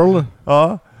Streep. Merle.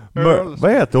 Ja.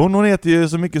 Vad heter hon? Hon heter ju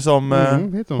så mycket som...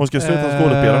 hon ska sluta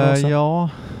skådespela också. Ja,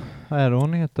 vad är det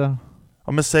hon heter?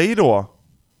 Ja, men säg då.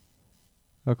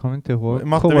 Jag kommer inte ihåg.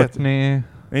 Matte Courtney...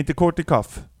 Är inte Courtney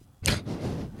Cuff?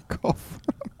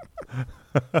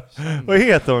 Vad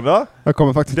heter hon då? Jag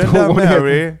kommer faktiskt Den inte ihåg där vad hon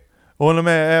Mary. Och hon är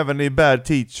med även i Bad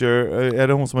Teacher. Är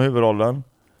det hon som har huvudrollen?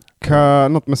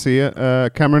 Något med C.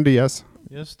 Cameron Diaz.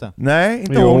 Just det. Nej,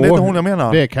 inte hon. Det är inte hon jag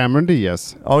menar. Det är Cameron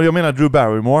Diaz. Ja, jag menar Drew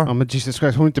Barrymore. Ja, men Jesus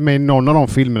Christ, hon är inte med i någon av de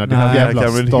filmerna. Det är Nej, jävla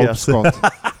Cameron Diaz.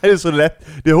 stolpskott. Det är så lätt.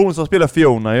 Det är hon som spelar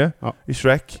Fiona ju. Ja. I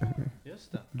Shrek.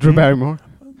 Just det. Drew Barrymore.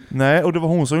 Nej, och det var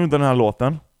hon som gjorde den här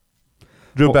låten.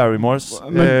 Drew Barrymores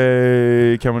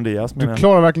Cameron Diaz. Du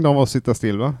klarar verkligen av att sitta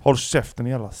still, va? Håll käften,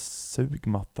 jävla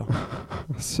sugmatta.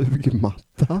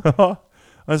 Sugmatta? Ja.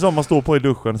 Det är som man står på i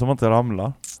duschen så man inte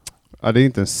ramlar. Ja, det är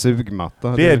inte en sugmatta.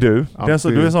 Det är du. Ja, Det är så,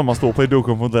 du är som man står på i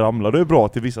duschen för att inte ramla. Det är bra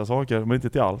till vissa saker, men inte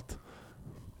till allt.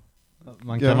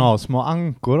 Man kan ha små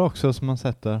ankor också som man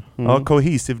sätter. Ja,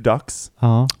 cohesive ducks.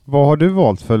 Ja. Vad har du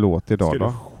valt för låt idag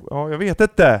då? Ja, jag vet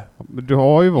inte. Du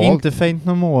har ju valt... Inte Faint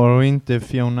No More och inte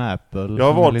Fiona Apple. Jag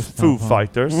har valt Foo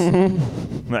Fighters.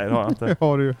 Nej, det har jag inte. Det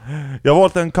har du. Jag har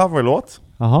valt en coverlåt.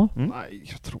 Jaha. Nej,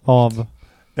 jag tror... Av?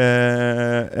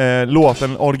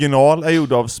 Låten original är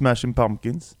gjord av Smashing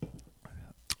Pumpkins.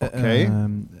 Okej.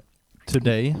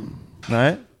 Today.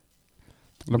 Nej.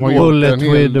 Bullet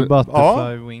with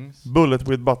Butterfly Wings. Bullet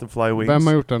with Butterfly Wings. Vem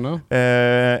har gjort den då?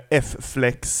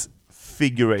 F-Flex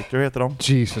Figurator heter de.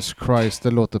 Jesus Christ,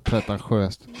 det låter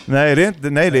pretentiöst. Nej, det är inte,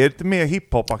 nej, det är lite mer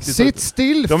hiphop-aktigt. Sitt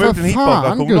still, de har gjort en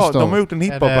fan, Gustav. De har gjort en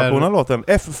hiphop-version av låten.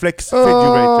 F-Flex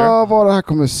Figurator. Vad det här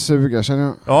kommer suga, känner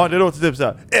jag. Ja, det låter typ så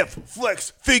här.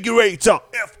 F-Flex Figurator!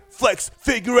 F-Flex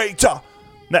Figurator!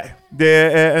 Nej,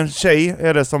 det är en tjej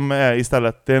är det som är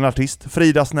istället. Det är en artist.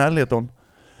 Frida Snäll heter hon.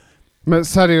 Men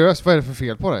seriöst, vad är det för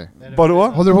fel på dig? Vadå?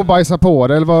 Håller du på att bajsa på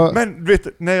det eller vad? Men vet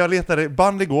du, när jag letade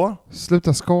band igår.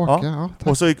 Sluta skaka. Ja,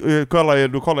 och så kollade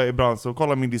jag ibland så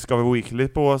kollade min Discover Weekly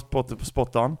på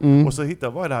Spottan. Och så hittade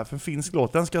jag, vad är det här för en finsk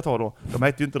låt? Den ska jag ta då. De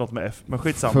hette ju inte något med F, men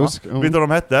skitsamma. Fusk, Vet du vad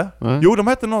de hette? Nej. Jo, de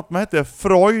hette något, de hette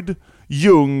Freud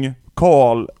Jung,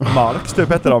 Karl Marx typ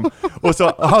hette de. Och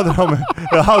så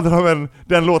hade de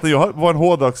den låten var en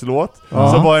hårdrockslåt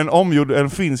som var en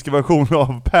finsk version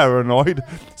av Paranoid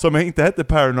som inte hette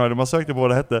Paranoid, man sökte på vad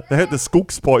det hette. Det hette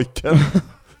Skogspojken.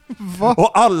 Va?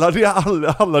 Och alla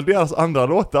deras andra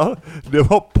låtar, det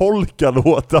var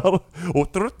polkalåtar. Och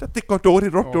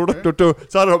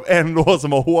så hade de en låt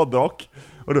som var hårdrock.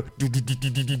 Och då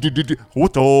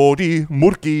Otodi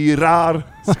murkirar.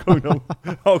 Så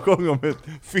sjöng de ett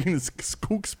finsk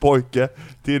skogspojke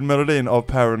till melodin av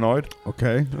Paranoid.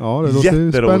 Okej, ja det låter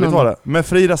jätteroligt spännande. var det. Men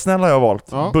Frida Snälla har jag valt.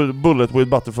 Ja. Bullet with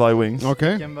Butterfly Wings. Okej.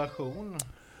 Vilken version?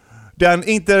 Den,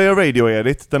 inte Radio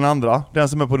Edit, den andra. Den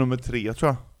som är på nummer 3 tror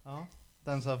jag. Ja,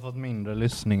 den som har fått mindre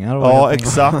lyssningar. Ja,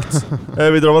 exakt.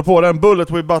 Vi drar väl på den.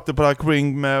 Bullet with Butterfly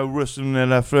Wings med Russian,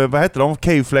 eller vad heter de?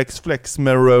 K-Flex, Flex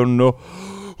Maroon och...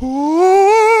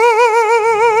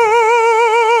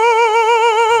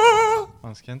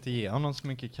 Man ska inte ge honom så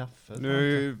mycket kaffe.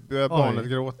 Nu börjar barnet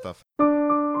gråta.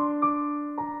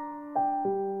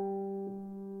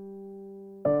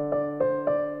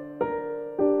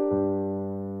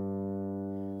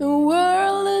 The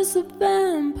world is a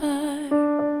vampire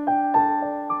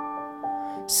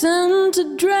sent to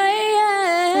drain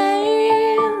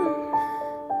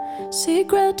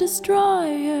secret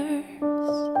destroyers.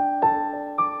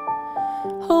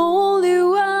 Hold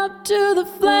you up to the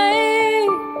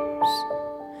flames,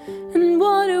 and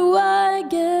what do I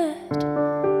get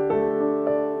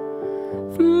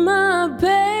from my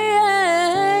pain?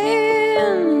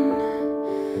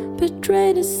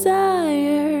 Betrayed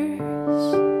desires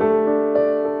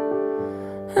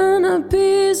and a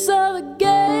piece of the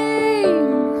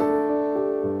game,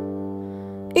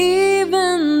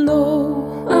 even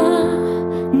though I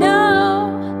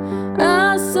know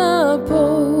I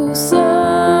suppose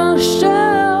I'll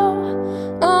show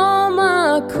all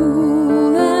my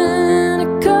cool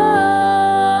and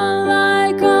cold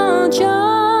like a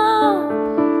jump.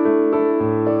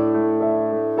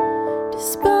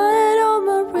 Despite all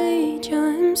my rage,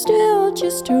 I'm still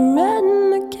just a rat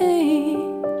in a cage.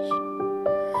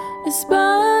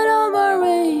 Despite all my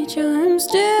rage, I'm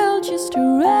still just a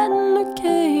rat in a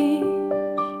cage.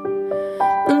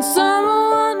 And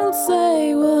someone will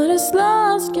say what is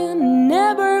lost can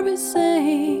never be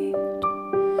saved.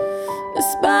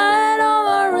 Despite all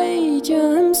my rage,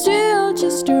 I'm still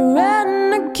just a rat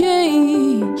in a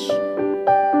cage.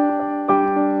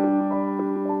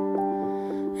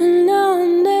 And now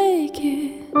I'm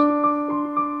naked,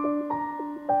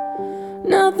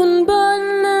 nothing but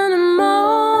an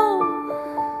animal.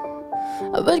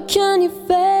 But can you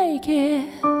fake it?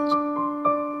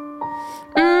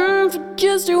 For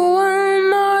just one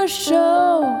more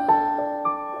show.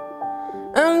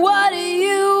 And what do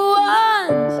you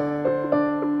want?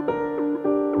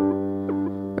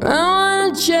 I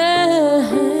wanna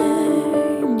change.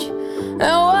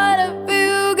 And what have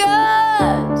you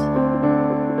got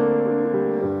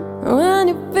when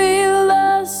you feel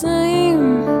the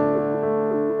same?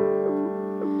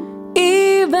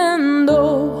 Even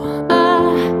though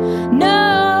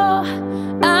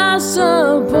I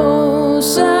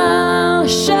suppose I'll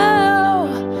show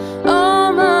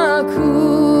all my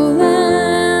cool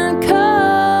and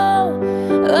cold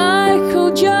like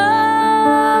a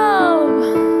job.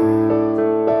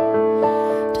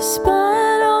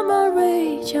 Despite all my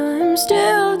rage, I'm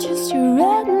still just a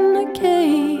rat in a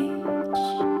cage.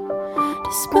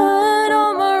 Despite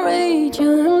all my rage,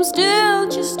 I'm still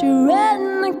just a rat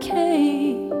in a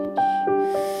cage.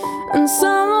 And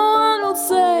someone will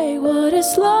say what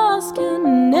is lost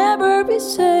can never be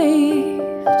saved.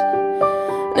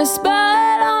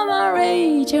 Despite all my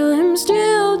rage, I'm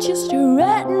still just a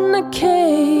rat in a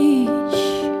cage.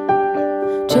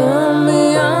 Tell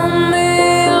me I'm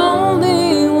the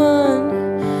only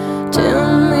one.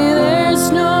 Tell me there's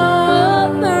no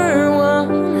other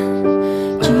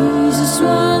one. Jesus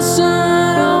was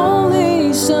an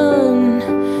only son.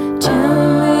 Tell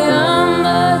me I'm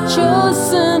the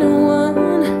chosen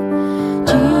one.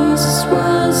 Jesus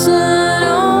was an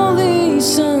only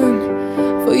son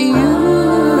for you.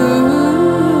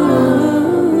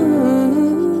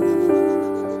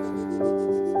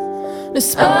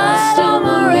 Despite all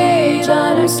my rage,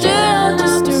 I'm still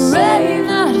just a rat.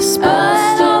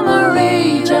 Despite all my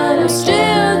rage, I'm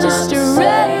still just a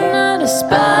rat.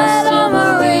 Despite all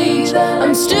my rage,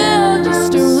 I'm still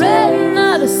just a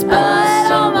rat.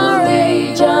 Despite all my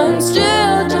rage, I'm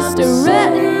still just a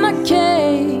rat in my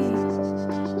cage.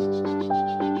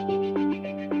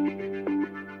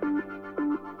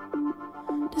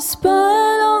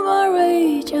 Despite all my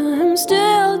rage, I'm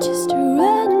still just a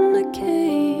rat in a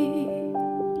cage.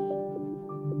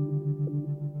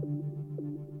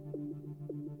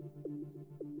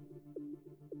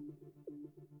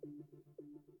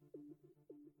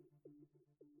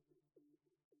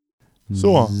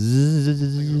 Så.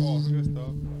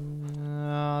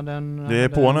 Ja, Det är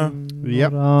på nu.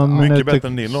 Ja. Mycket bättre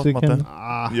än din låt, Matte.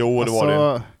 Jo, det var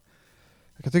det.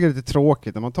 Jag kan tycka det är lite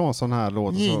tråkigt när man tar en sån här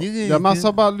låt. Ja, man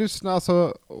ska bara lyssna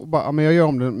alltså, och bara, men jag gör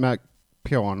om den med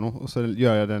piano och så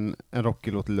gör jag den en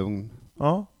rockig låt lugn.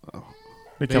 Ja.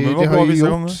 Det Det kan väl vara har bra ju vissa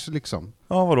gjort gånger. liksom.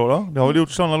 Ja, vadå då? Det har väl gjort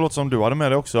sådana låtar som du hade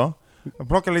med dig också. Jag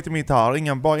plockar lite min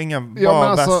gitarr,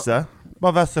 bara verser.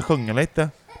 Bara verser, sjunger lite.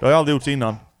 Det har jag aldrig gjort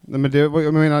innan. Nej, men det,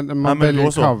 jag menar, när man väljer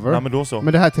en cover. Nej, men då så.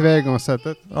 Men det här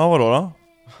tillvägagångssättet. Ja, vadå då?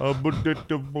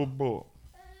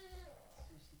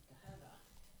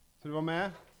 Så du var med?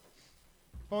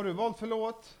 Vad har du valt för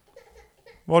låt?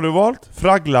 Vad har du valt?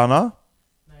 Fragglarna?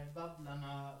 Nej,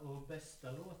 Babblarna och bästa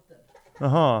låten.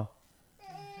 Jaha.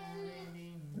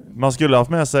 Man skulle ha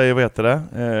haft med sig, vad heter det?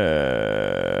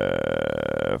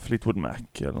 Fleetwood Mac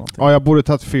eller någonting. Ja, jag borde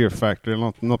tagit Fear Factory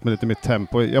eller något med lite mer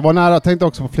tempo. Jag var nära, tänkte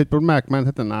också på Fleetwood Mac, men jag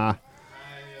tänkte nej.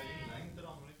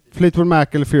 Fleetwood Mac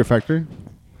eller Fear Factory?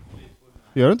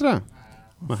 Gör du inte det?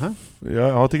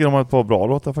 Jag tycker de har ett par bra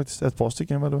låtar faktiskt. Ett par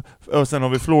stycken. Och sen har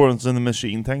vi Florence and the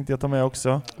Machine, tänkte jag ta med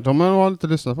också. De har jag inte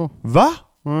lyssnat på. Va?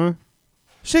 Nej.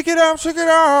 Shake it up, shake it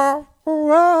up.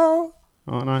 Wow.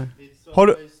 Ja, nej. Har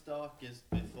du...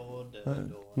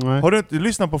 Nej. Har du inte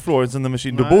lyssnat på Florence and the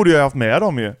Machine? Då borde jag ha haft med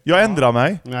dem ju. Jag ändrar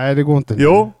mig. Nej, det går inte.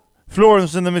 Jo.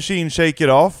 Florence and the Machine, Shake It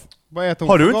Off.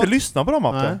 Har du inte lyssnat på dem,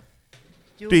 Matte?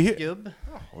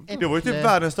 Det var ju typ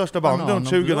världens största band runt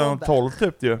 2012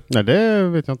 typ ju. Nej, det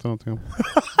vet jag inte någonting om.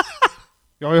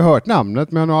 Jag har ju hört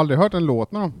namnet, men jag har aldrig hört en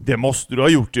låt med dem. Det måste du ha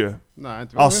gjort ju. Nej,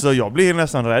 inte alltså, jag blir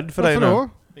nästan rädd för dig nu. Då?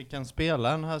 Vi kan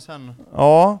spela den här sen.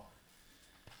 Ja.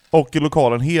 Och i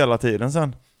lokalen hela tiden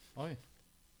sen. Oj.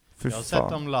 Fy Jag har fan. sett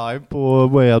dem live på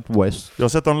Way Out West. Jag har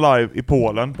sett dem live i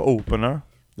Polen på Opener.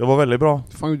 Det var väldigt bra.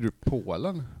 Vad fan gjorde du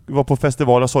Polen? Vi var på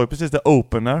festival, jag sa ju precis det,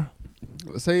 Opener.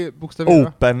 Säg bokstavera.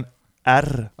 Open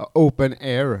R. Ja, open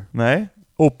Air. Nej,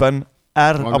 Open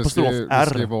R, Ja, apostrof det ska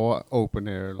R. vara Open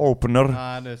Air. Opener.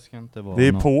 Nej, det ska inte vara Det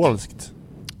är något. polskt.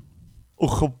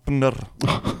 Opener.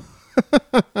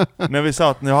 När vi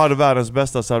satt, när jag hade världens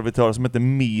bästa servitör som heter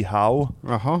Mihau.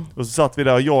 Jaha. Och så satt vi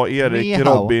där, jag, Erik,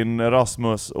 Mihau. Robin,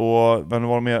 Rasmus och vem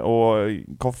var med, och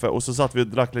Koffe. Och så satt vi och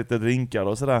drack lite drinkar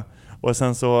och sådär. Och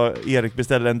sen så Erik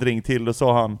beställde en drink till och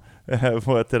sa han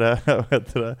vad heter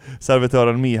det,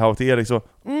 servitören Mihau till Erik så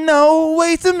no,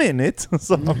 wait a minute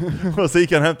så, och så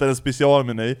gick han och hämtade en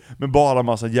specialmeny med bara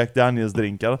massa Jack Daniels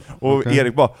drinkar och Okay.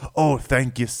 Erik bara oh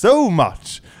thank you so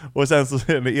much. Och sen så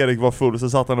när Erik var full så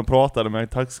satt han och pratade med en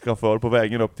taxichaufför på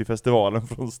vägen upp till festivalen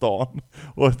från stan.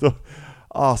 Och då,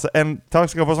 alltså en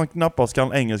taxichaufför som knappast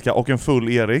kan engelska och en full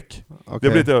Erik. Okay. Det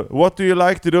blir lite, what do you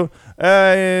like to do?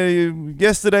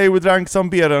 Yesterday we drank some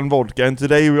beer and vodka and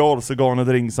today we also gonna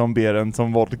drink some beer and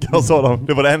some vodka, sa de.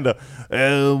 Det var det enda.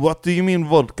 What do you mean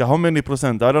vodka? How many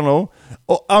percent? I don't know.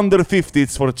 Under 50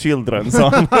 it's for children, sa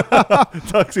han.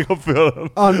 Taxichauffören.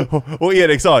 Och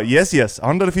Erik sa, yes,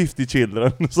 under 50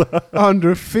 children.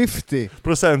 Under 50?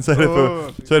 Procent så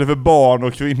är det för barn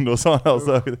och kvinnor, sa han.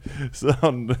 Alltså, så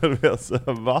han vet,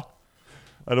 va?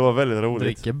 Ja, det var väldigt roligt.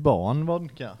 Dricker barn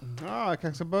vodka? Ja, jag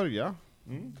kanske ska börja.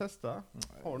 Testa.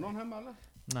 Har du någon hemma eller?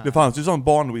 Nej. Det fanns ju sån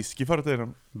barnwhisky förr i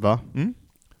tiden. Va?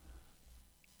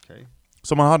 Okay.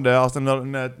 Som man hade alltså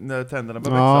när tänderna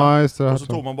började ja, växa. just det, och så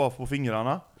tog man bara på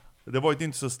fingrarna. Det var ju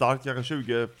inte så starkt, kanske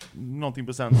 20 någonting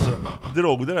procent. Så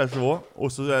drog det där så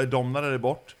och så domnade det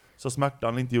bort. Så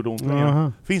smärtan inte gjorde ont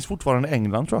längre. Finns fortfarande i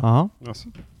England, tror jag. Aha. Alltså.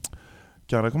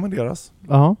 Kan rekommenderas.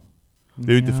 Aha.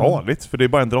 Det är ju inte farligt, för det är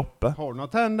bara en droppe. Har du några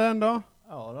tänder ändå?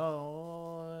 Ja,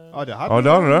 Ja, det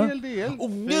hade en hel del.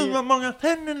 Gud vad många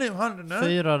tänder nu hade du.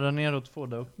 4 där nere och 2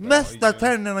 där uppe. Mesta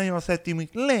tänderna jag har sett i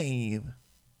mitt liv.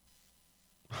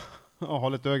 Ja, ha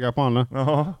lite öga på honom.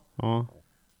 Ja. Ja.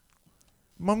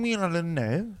 Vad menar du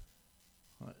nu?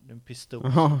 Det är en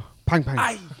pistol. Ja. Pang, pang.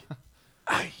 Aj!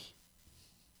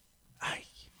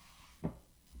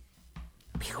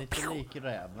 Lite lik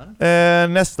räven.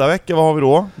 Nästa vecka, vad har vi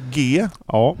då? G.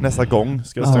 Ja. Nästa gång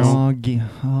ska jag säga.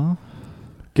 Ja.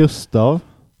 Gustav.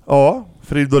 Ja,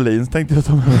 Fridolin tänkte jag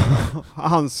ta med.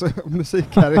 Hans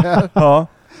musikkarriär. Ja.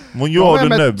 Vad gör du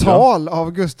nu? Tal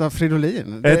av Gustav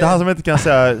Fridolin. Är det inte han som inte kan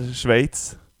säga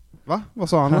Schweiz? Va? Vad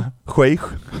sa han då? Schweiz.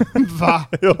 Va?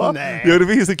 Ja, Nej. ja, det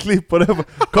finns ett klipp på det.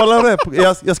 Kolla det.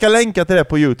 Jag ska länka till det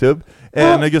på YouTube.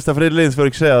 När Gustav Fridolin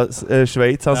försöker säga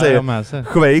Schweiz. Han säger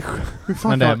Schweiz.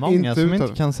 Men det är många som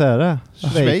inte kan säga det.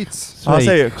 Schweiz. Han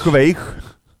säger Schweiz.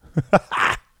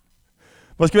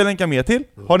 Vad ska vi länka mer till?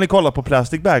 Har ni kollat på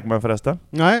Plastic Bagman förresten?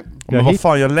 Nej. Men vad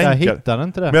fan, jag länkar. Jag hittar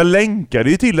inte det. Men jag länkade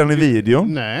ju till den i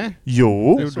videon. Nej.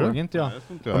 Jo. Det såg inte jag.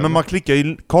 Ja, men man klickar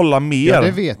ju kolla mer. Ja,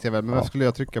 det vet jag väl, men vad skulle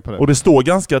jag trycka på det? Och det står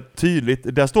ganska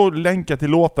tydligt. Där står länkar till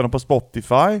låtarna på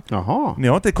Spotify. Jaha. Ni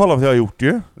har inte kollat vad jag har gjort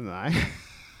ju. Nej.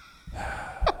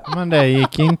 Men det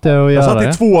gick inte att Jag göra satt i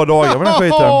det. 2 dagar med den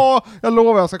skiten. Jag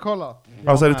lovar, jag ska kolla.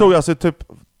 Alltså det tog alltså typ...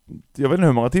 Jag vet inte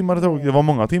hur många timmar det tog. Det var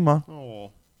många timmar.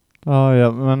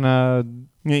 Ja, men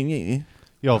Nej.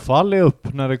 jag får aldrig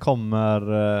upp när det kommer...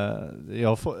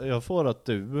 Jag får att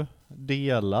du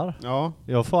delar. Ja.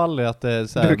 Jag får aldrig att det är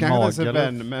så här Du kanske inte är magel.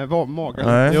 vän med magen.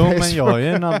 Nej. Jo, men jag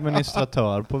är en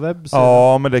administratör på webbsidan.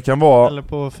 Ja, men det kan vara... Eller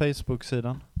på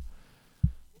Facebook-sidan.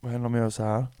 Vad händer om jag gör så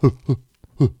här?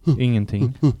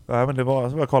 Ingenting. Nej, men det var...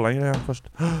 Så jag kollade en grej först.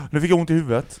 Nu fick jag ont i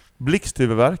huvudet.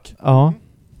 Blixthuvudvärk. Ja.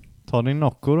 Ta din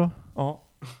Nocco då. Ja.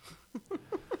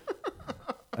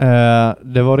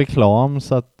 Det var reklam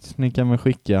så att ni kan väl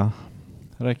skicka.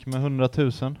 Räcker med 100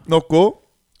 000. Nocco.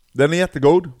 Den är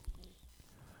jättegod.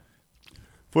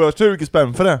 Får jag 20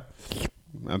 spänn för det?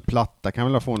 En platta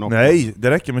kan väl få något? Nej, det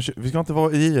räcker med... Vi ska inte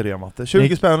vara giriga, Matte.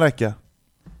 20 spänn räcker.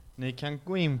 Ni kan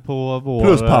gå in på vår...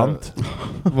 Plus pant.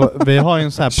 Vi har ju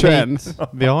en sån här 21.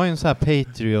 vi har ju en sån här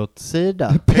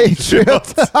Patriot-sida.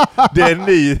 Patriot! Det är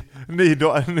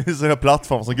ni sån här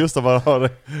plattform som Gustav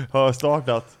har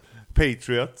startat.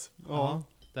 Patriot. Ja.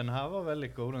 Den här var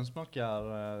väldigt god. Den smakar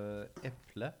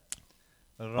äpple.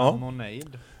 Ramonade.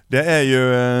 Det är ju...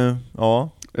 ja.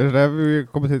 Är det där vi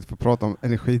kommer hit för att prata om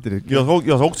energidryck? Jag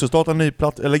ska också starta en ny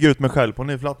lägga ut mig själv på en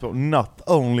ny plattform. Not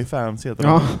Only Fans heter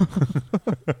den. Ja.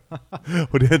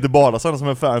 Och det är inte bara sådana som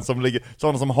är fans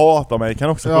sådana som hatar mig kan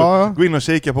också gå in och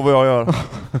kika på vad jag gör.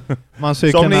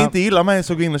 Så om ni inte gillar mig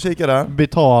så gå in och kika där.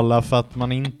 Betala för att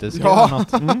man inte ska göra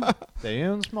något. Det är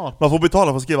ju en smart. Man får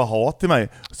betala för att skriva hat till mig.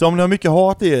 Så om ni har mycket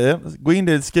hat i er, gå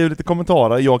in och skriv lite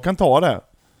kommentarer. Jag kan ta det.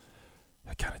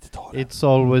 Jag kan inte ta det.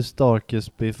 It's always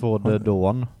darkest before the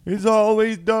dawn. It's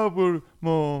always double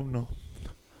mono.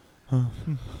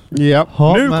 Ja.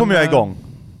 Nu kommer jag igång.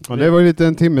 Och det var ju lite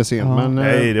en timme sen, men...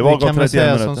 Nej, det var gott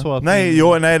 31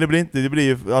 minuter. Nej, det blir inte. Det blir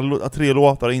ju 3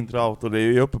 låtar, intro, out, och det är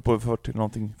ju uppe på 40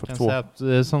 någonting, 42. Kan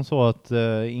säga som så att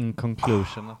in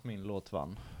conclusion att min låt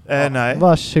vann. Nej.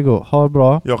 Varsågod, ha det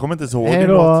bra. Jag kommer inte så ihåg Hej din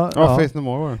då. låt. Ja, Face No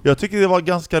More var det. Jag tycker det var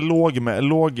ganska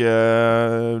låg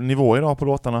nivå idag på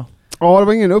låtarna. Ja, det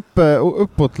var ingen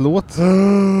uppåt-låt.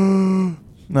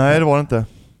 Nej, det var det inte.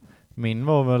 Min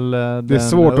var väl det är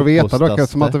svårt att veta dock,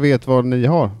 eftersom att du vet vad ni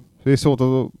har. Det är svårt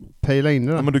att pejla in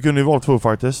det. Ja, men du kunde ju valt Foo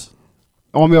Fighters.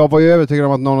 Om jag var ju övertygad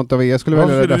om att någon av er skulle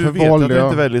välja det, därför valde jag... Du vet att du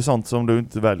inte väljer sånt som du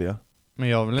inte väljer. Men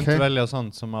jag vill inte välja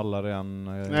sånt som alla redan...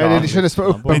 Nej, det kändes för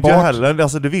uppenbart. Inte heller,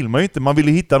 alltså det vill man ju inte. Man vill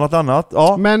ju hitta något annat.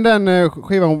 Ja. Men den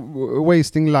skivan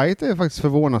Wasting Light är faktiskt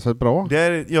förvånansvärt bra.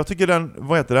 Jag tycker den,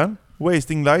 vad heter den?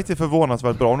 Wasting Light är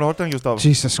förvånansvärt bra. Har du hört den, Gustav?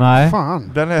 Jesus,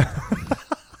 fan. Den är...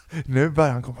 Nu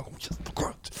börjar han komma ihåg.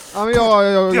 Ja,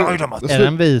 men är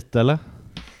den vit eller?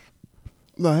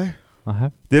 Nej.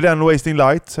 Aha. Det är den Wasting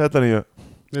Light, heter den ju.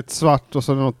 Det är ett svart och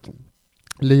så något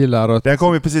lila. Den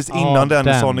kom ju precis innan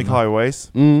den Sonic Highways.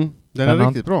 Den är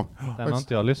riktigt bra. Den har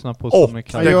inte jag lyssnat på. Och Sonic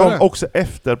den kom också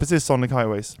efter precis Sonic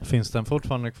Highways. Finns den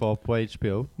fortfarande kvar på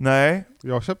HBO? Nej.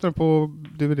 Jag köpte den på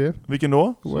DVD. Vilken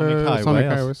då? Sonic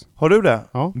Highways. Har du det?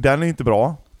 Ja. Den är inte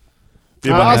bra.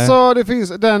 Alltså det finns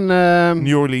den...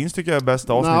 New Orleans tycker jag är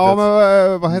bästa avsnittet. Ja,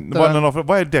 men vad hette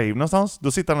vad är Dave någonstans?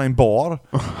 Då sitter han i en bar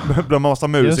bland en massa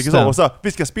musiker och så här,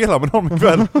 vi ska spela med dem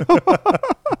ikväll.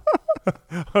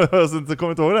 Har jag inte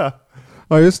kommit ihåg det?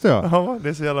 Ja, just det. Ja, det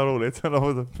är så jävla roligt.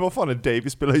 Vad fan är Dave? Vi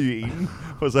spelar ju in.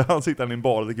 Och så han sitter i en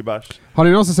bar och dricker bärs. Har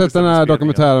ni någonsin sett den här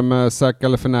dokumentären med Zach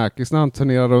Galifianakis när han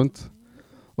turnerar runt?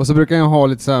 Och så brukar han ha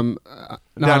lite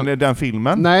såhär... Den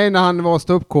filmen? Nej, när han var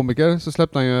ståuppkomiker så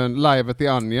släppte han ju en Live at the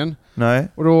Onion. Nej.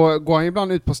 Och då går han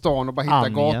ibland ut på stan och bara hittar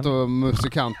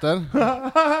gatumusikanter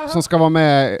som ska vara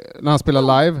med när han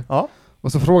spelar live. Ja.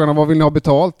 Och så frågar han vad vill ni ha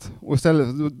betalt? Och istället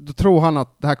då tror han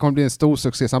att det här kommer bli en stor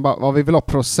succé. Så han bara, vad vi vill ha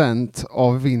procent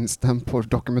av vinsten på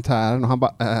dokumentären. Och han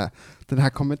bara, den här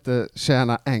kommer inte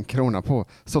tjäna 1 krona på.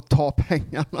 Så ta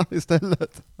pengarna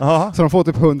istället. Aha. Så de får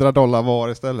typ $100 var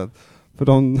istället. För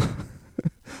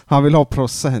han vill ha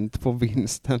procent på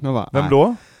vinsten. Och bara, vem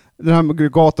då? Den här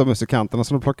gatumusikanterna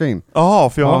som de plockar in. Jaha,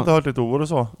 för jag har inte hört ett ord och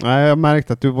så. Nej, jag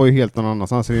märkte att du var ju helt någon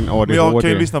annanstans i din ADHD. Men jag kan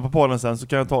ju lyssna på podden sen så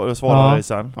kan jag svara dig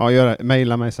sen. Ja, gör det.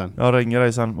 Maila mig sen. Jag ringer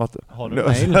dig sen. Har du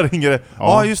mail? Jag ringer dig.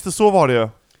 Ja, just det, så var det ju.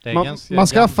 Man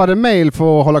skaffade mail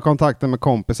för att hålla kontakten med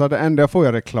kompisar. Det enda jag får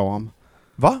är reklam.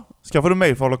 Va? Skaffade du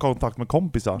mail för att hålla kontakt med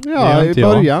kompisar? Ja, i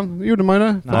början gjorde man ju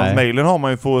det. Nej. Mailen har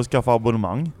man ju för att skaffa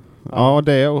abonnemang. Ja,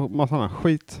 det och massa annan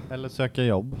skit. Eller söka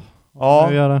jobb.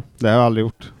 Ja. Gör det. Det har jag aldrig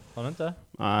gjort. Har du inte?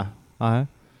 Nej. Nej.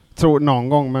 Tror någon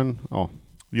gång, men ja.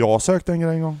 Jag sökte en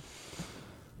grej en gång.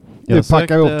 Nu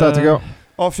packar vi upp det här, tycker jag.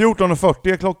 Ja,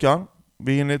 14.40 är klockan.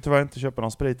 Vi hinner tyvärr inte köpa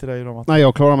någon sprit till dig idag. Nej,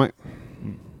 jag klarar mig.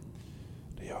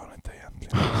 Det gör det inte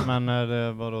egentligen.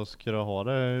 Men vadå, ska du ha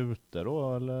det ute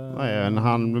då eller? Nej, men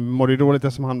han mådde ju dåligt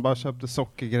eftersom han bara köpte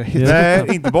sockergrejer.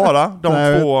 Nej, inte bara. De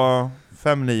Nej. 2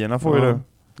 5-9 får ju Ja.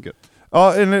 du. Gött.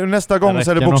 Ja, nästa gång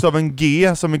så är det räcker bokstaven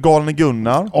G som är Galne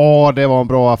Gunnar. Det var en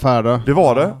bra affär då. Det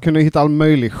var det. Kunde hitta all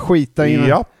möjlig skit där inne.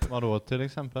 Japp. Vadå till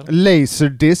exempel?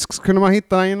 Laserdiscs kunde man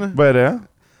hitta där inne. Vad är det?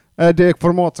 Det är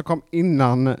format som kom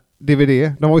innan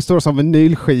DVD. De var ju stora som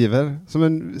vinylskivor. Som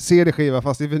en CD-skiva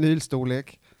fast i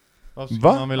vinylstorlek. Varför skulle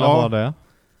Va? man vilja Ja. ha det?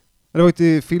 Det var ju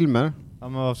till filmer. Ja,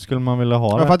 men varför skulle man vilja ha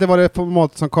Ja, det? för att det var det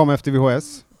format som kom efter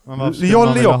VHS. Men varför skulle Jag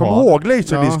man vilja kommer ha? ihåg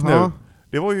Laserdisc nu. Ja.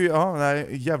 Det var ju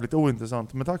jävligt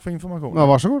ointressant. Men tack för informationen. Ja,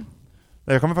 varsågod.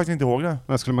 Nej, jag kommer faktiskt inte ihåg det.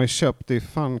 Det skulle man ju köpt. Det är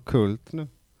fan kult nu.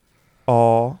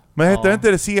 Ja. Men hette Ja. det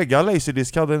inte det Sega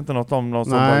Laserdisc? Hade det inte något om någon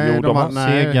som Nej, bara gjorde de dem? har-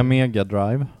 nej. Sega Mega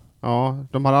Drive. Ja,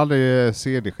 de hade aldrig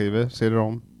CD-skivor,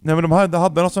 CD-ROM. Nej, men de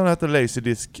hade något som hette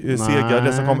Laserdisc Sega,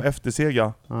 det som kom efter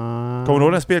Sega. Kommer du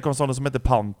ihåg den spelkonsolen som hette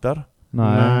Panther?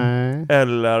 Nej.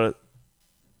 Eller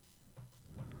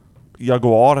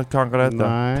Jaguar kanske det hette.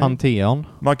 Nej. Pantheon.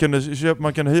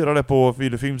 Man kunde hyra det på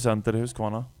Video Filmcenter i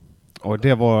Huskvarna. Och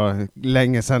det var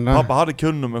länge sedan. Pappa hade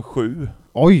kund nummer 7.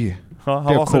 Oj! Ja, han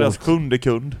Det är var så deras coolt. 7:e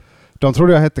kund. De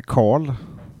trodde jag hette Karl.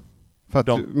 För att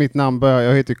De- mitt namn börjar,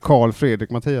 jag heter Karl Fredrik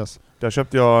Mattias. Där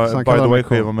köpte jag Så han By the kallar mig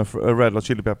Way-skivan med Red Hot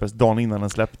Chili Peppers dagen innan den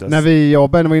släpptes. När jag och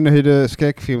Ben var inne och hyrde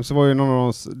skräckfilm så var ju någon av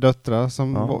hans döttrar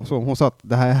som Ja. var, så hon sa att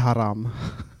det här är haram.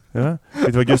 Ja. Vet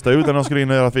du vad Gustav gjorde när de skulle in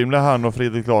och göra film? Det är han och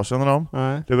Fredrik Larsson och dem.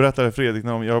 Nej. Det berättade Fredrik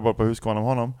när jag jobbade på Huskvarna med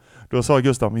honom. Då sa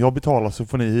Gustav, jag betalar så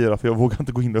får ni hyra för jag vågar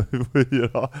inte gå in och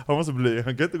hyra. Han var så blyg,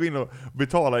 han kan inte gå in och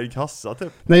betala i kassa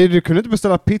typ. Nej, du kunde inte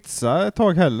beställa pizza ett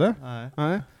tag heller. Nej.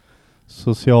 Nej.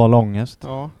 Social ångest.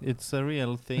 Ja. It's a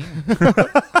real thing.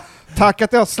 Tack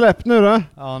att jag har släppt nu då.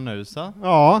 Ja, nu så.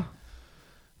 Ja.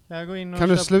 Kan jag gå in och Kan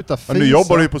du köpa? sluta Men fisa? nu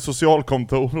jobbar du ju på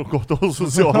socialkontor och gått hos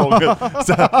socialångest.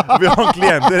 Så här, vi har en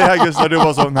klient i det här Gustav, du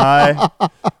var så,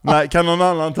 nej, kan någon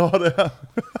annan ta det?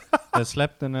 Jag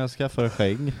släppte när jag skaffade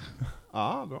skägg.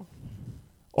 Ja, bra.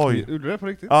 Oj. Gjorde du det på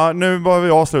riktigt? Ja, nu börjar vi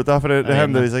avsluta här för det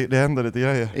Nej, händer lite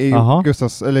grejer. I Jaha.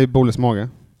 Gustavs, eller i Boles mage.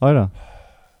 Oj då.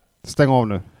 Stäng av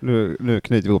nu. Nu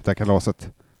knyter vi ihop det här kalaset.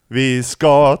 Vi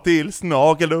ska till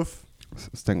Snageluff.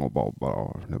 Stäng av bara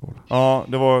nu Bole. Ja,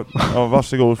 det var,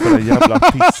 varsågod för det jävla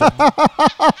pisset.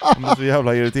 Jag är så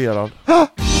jävla irriterad.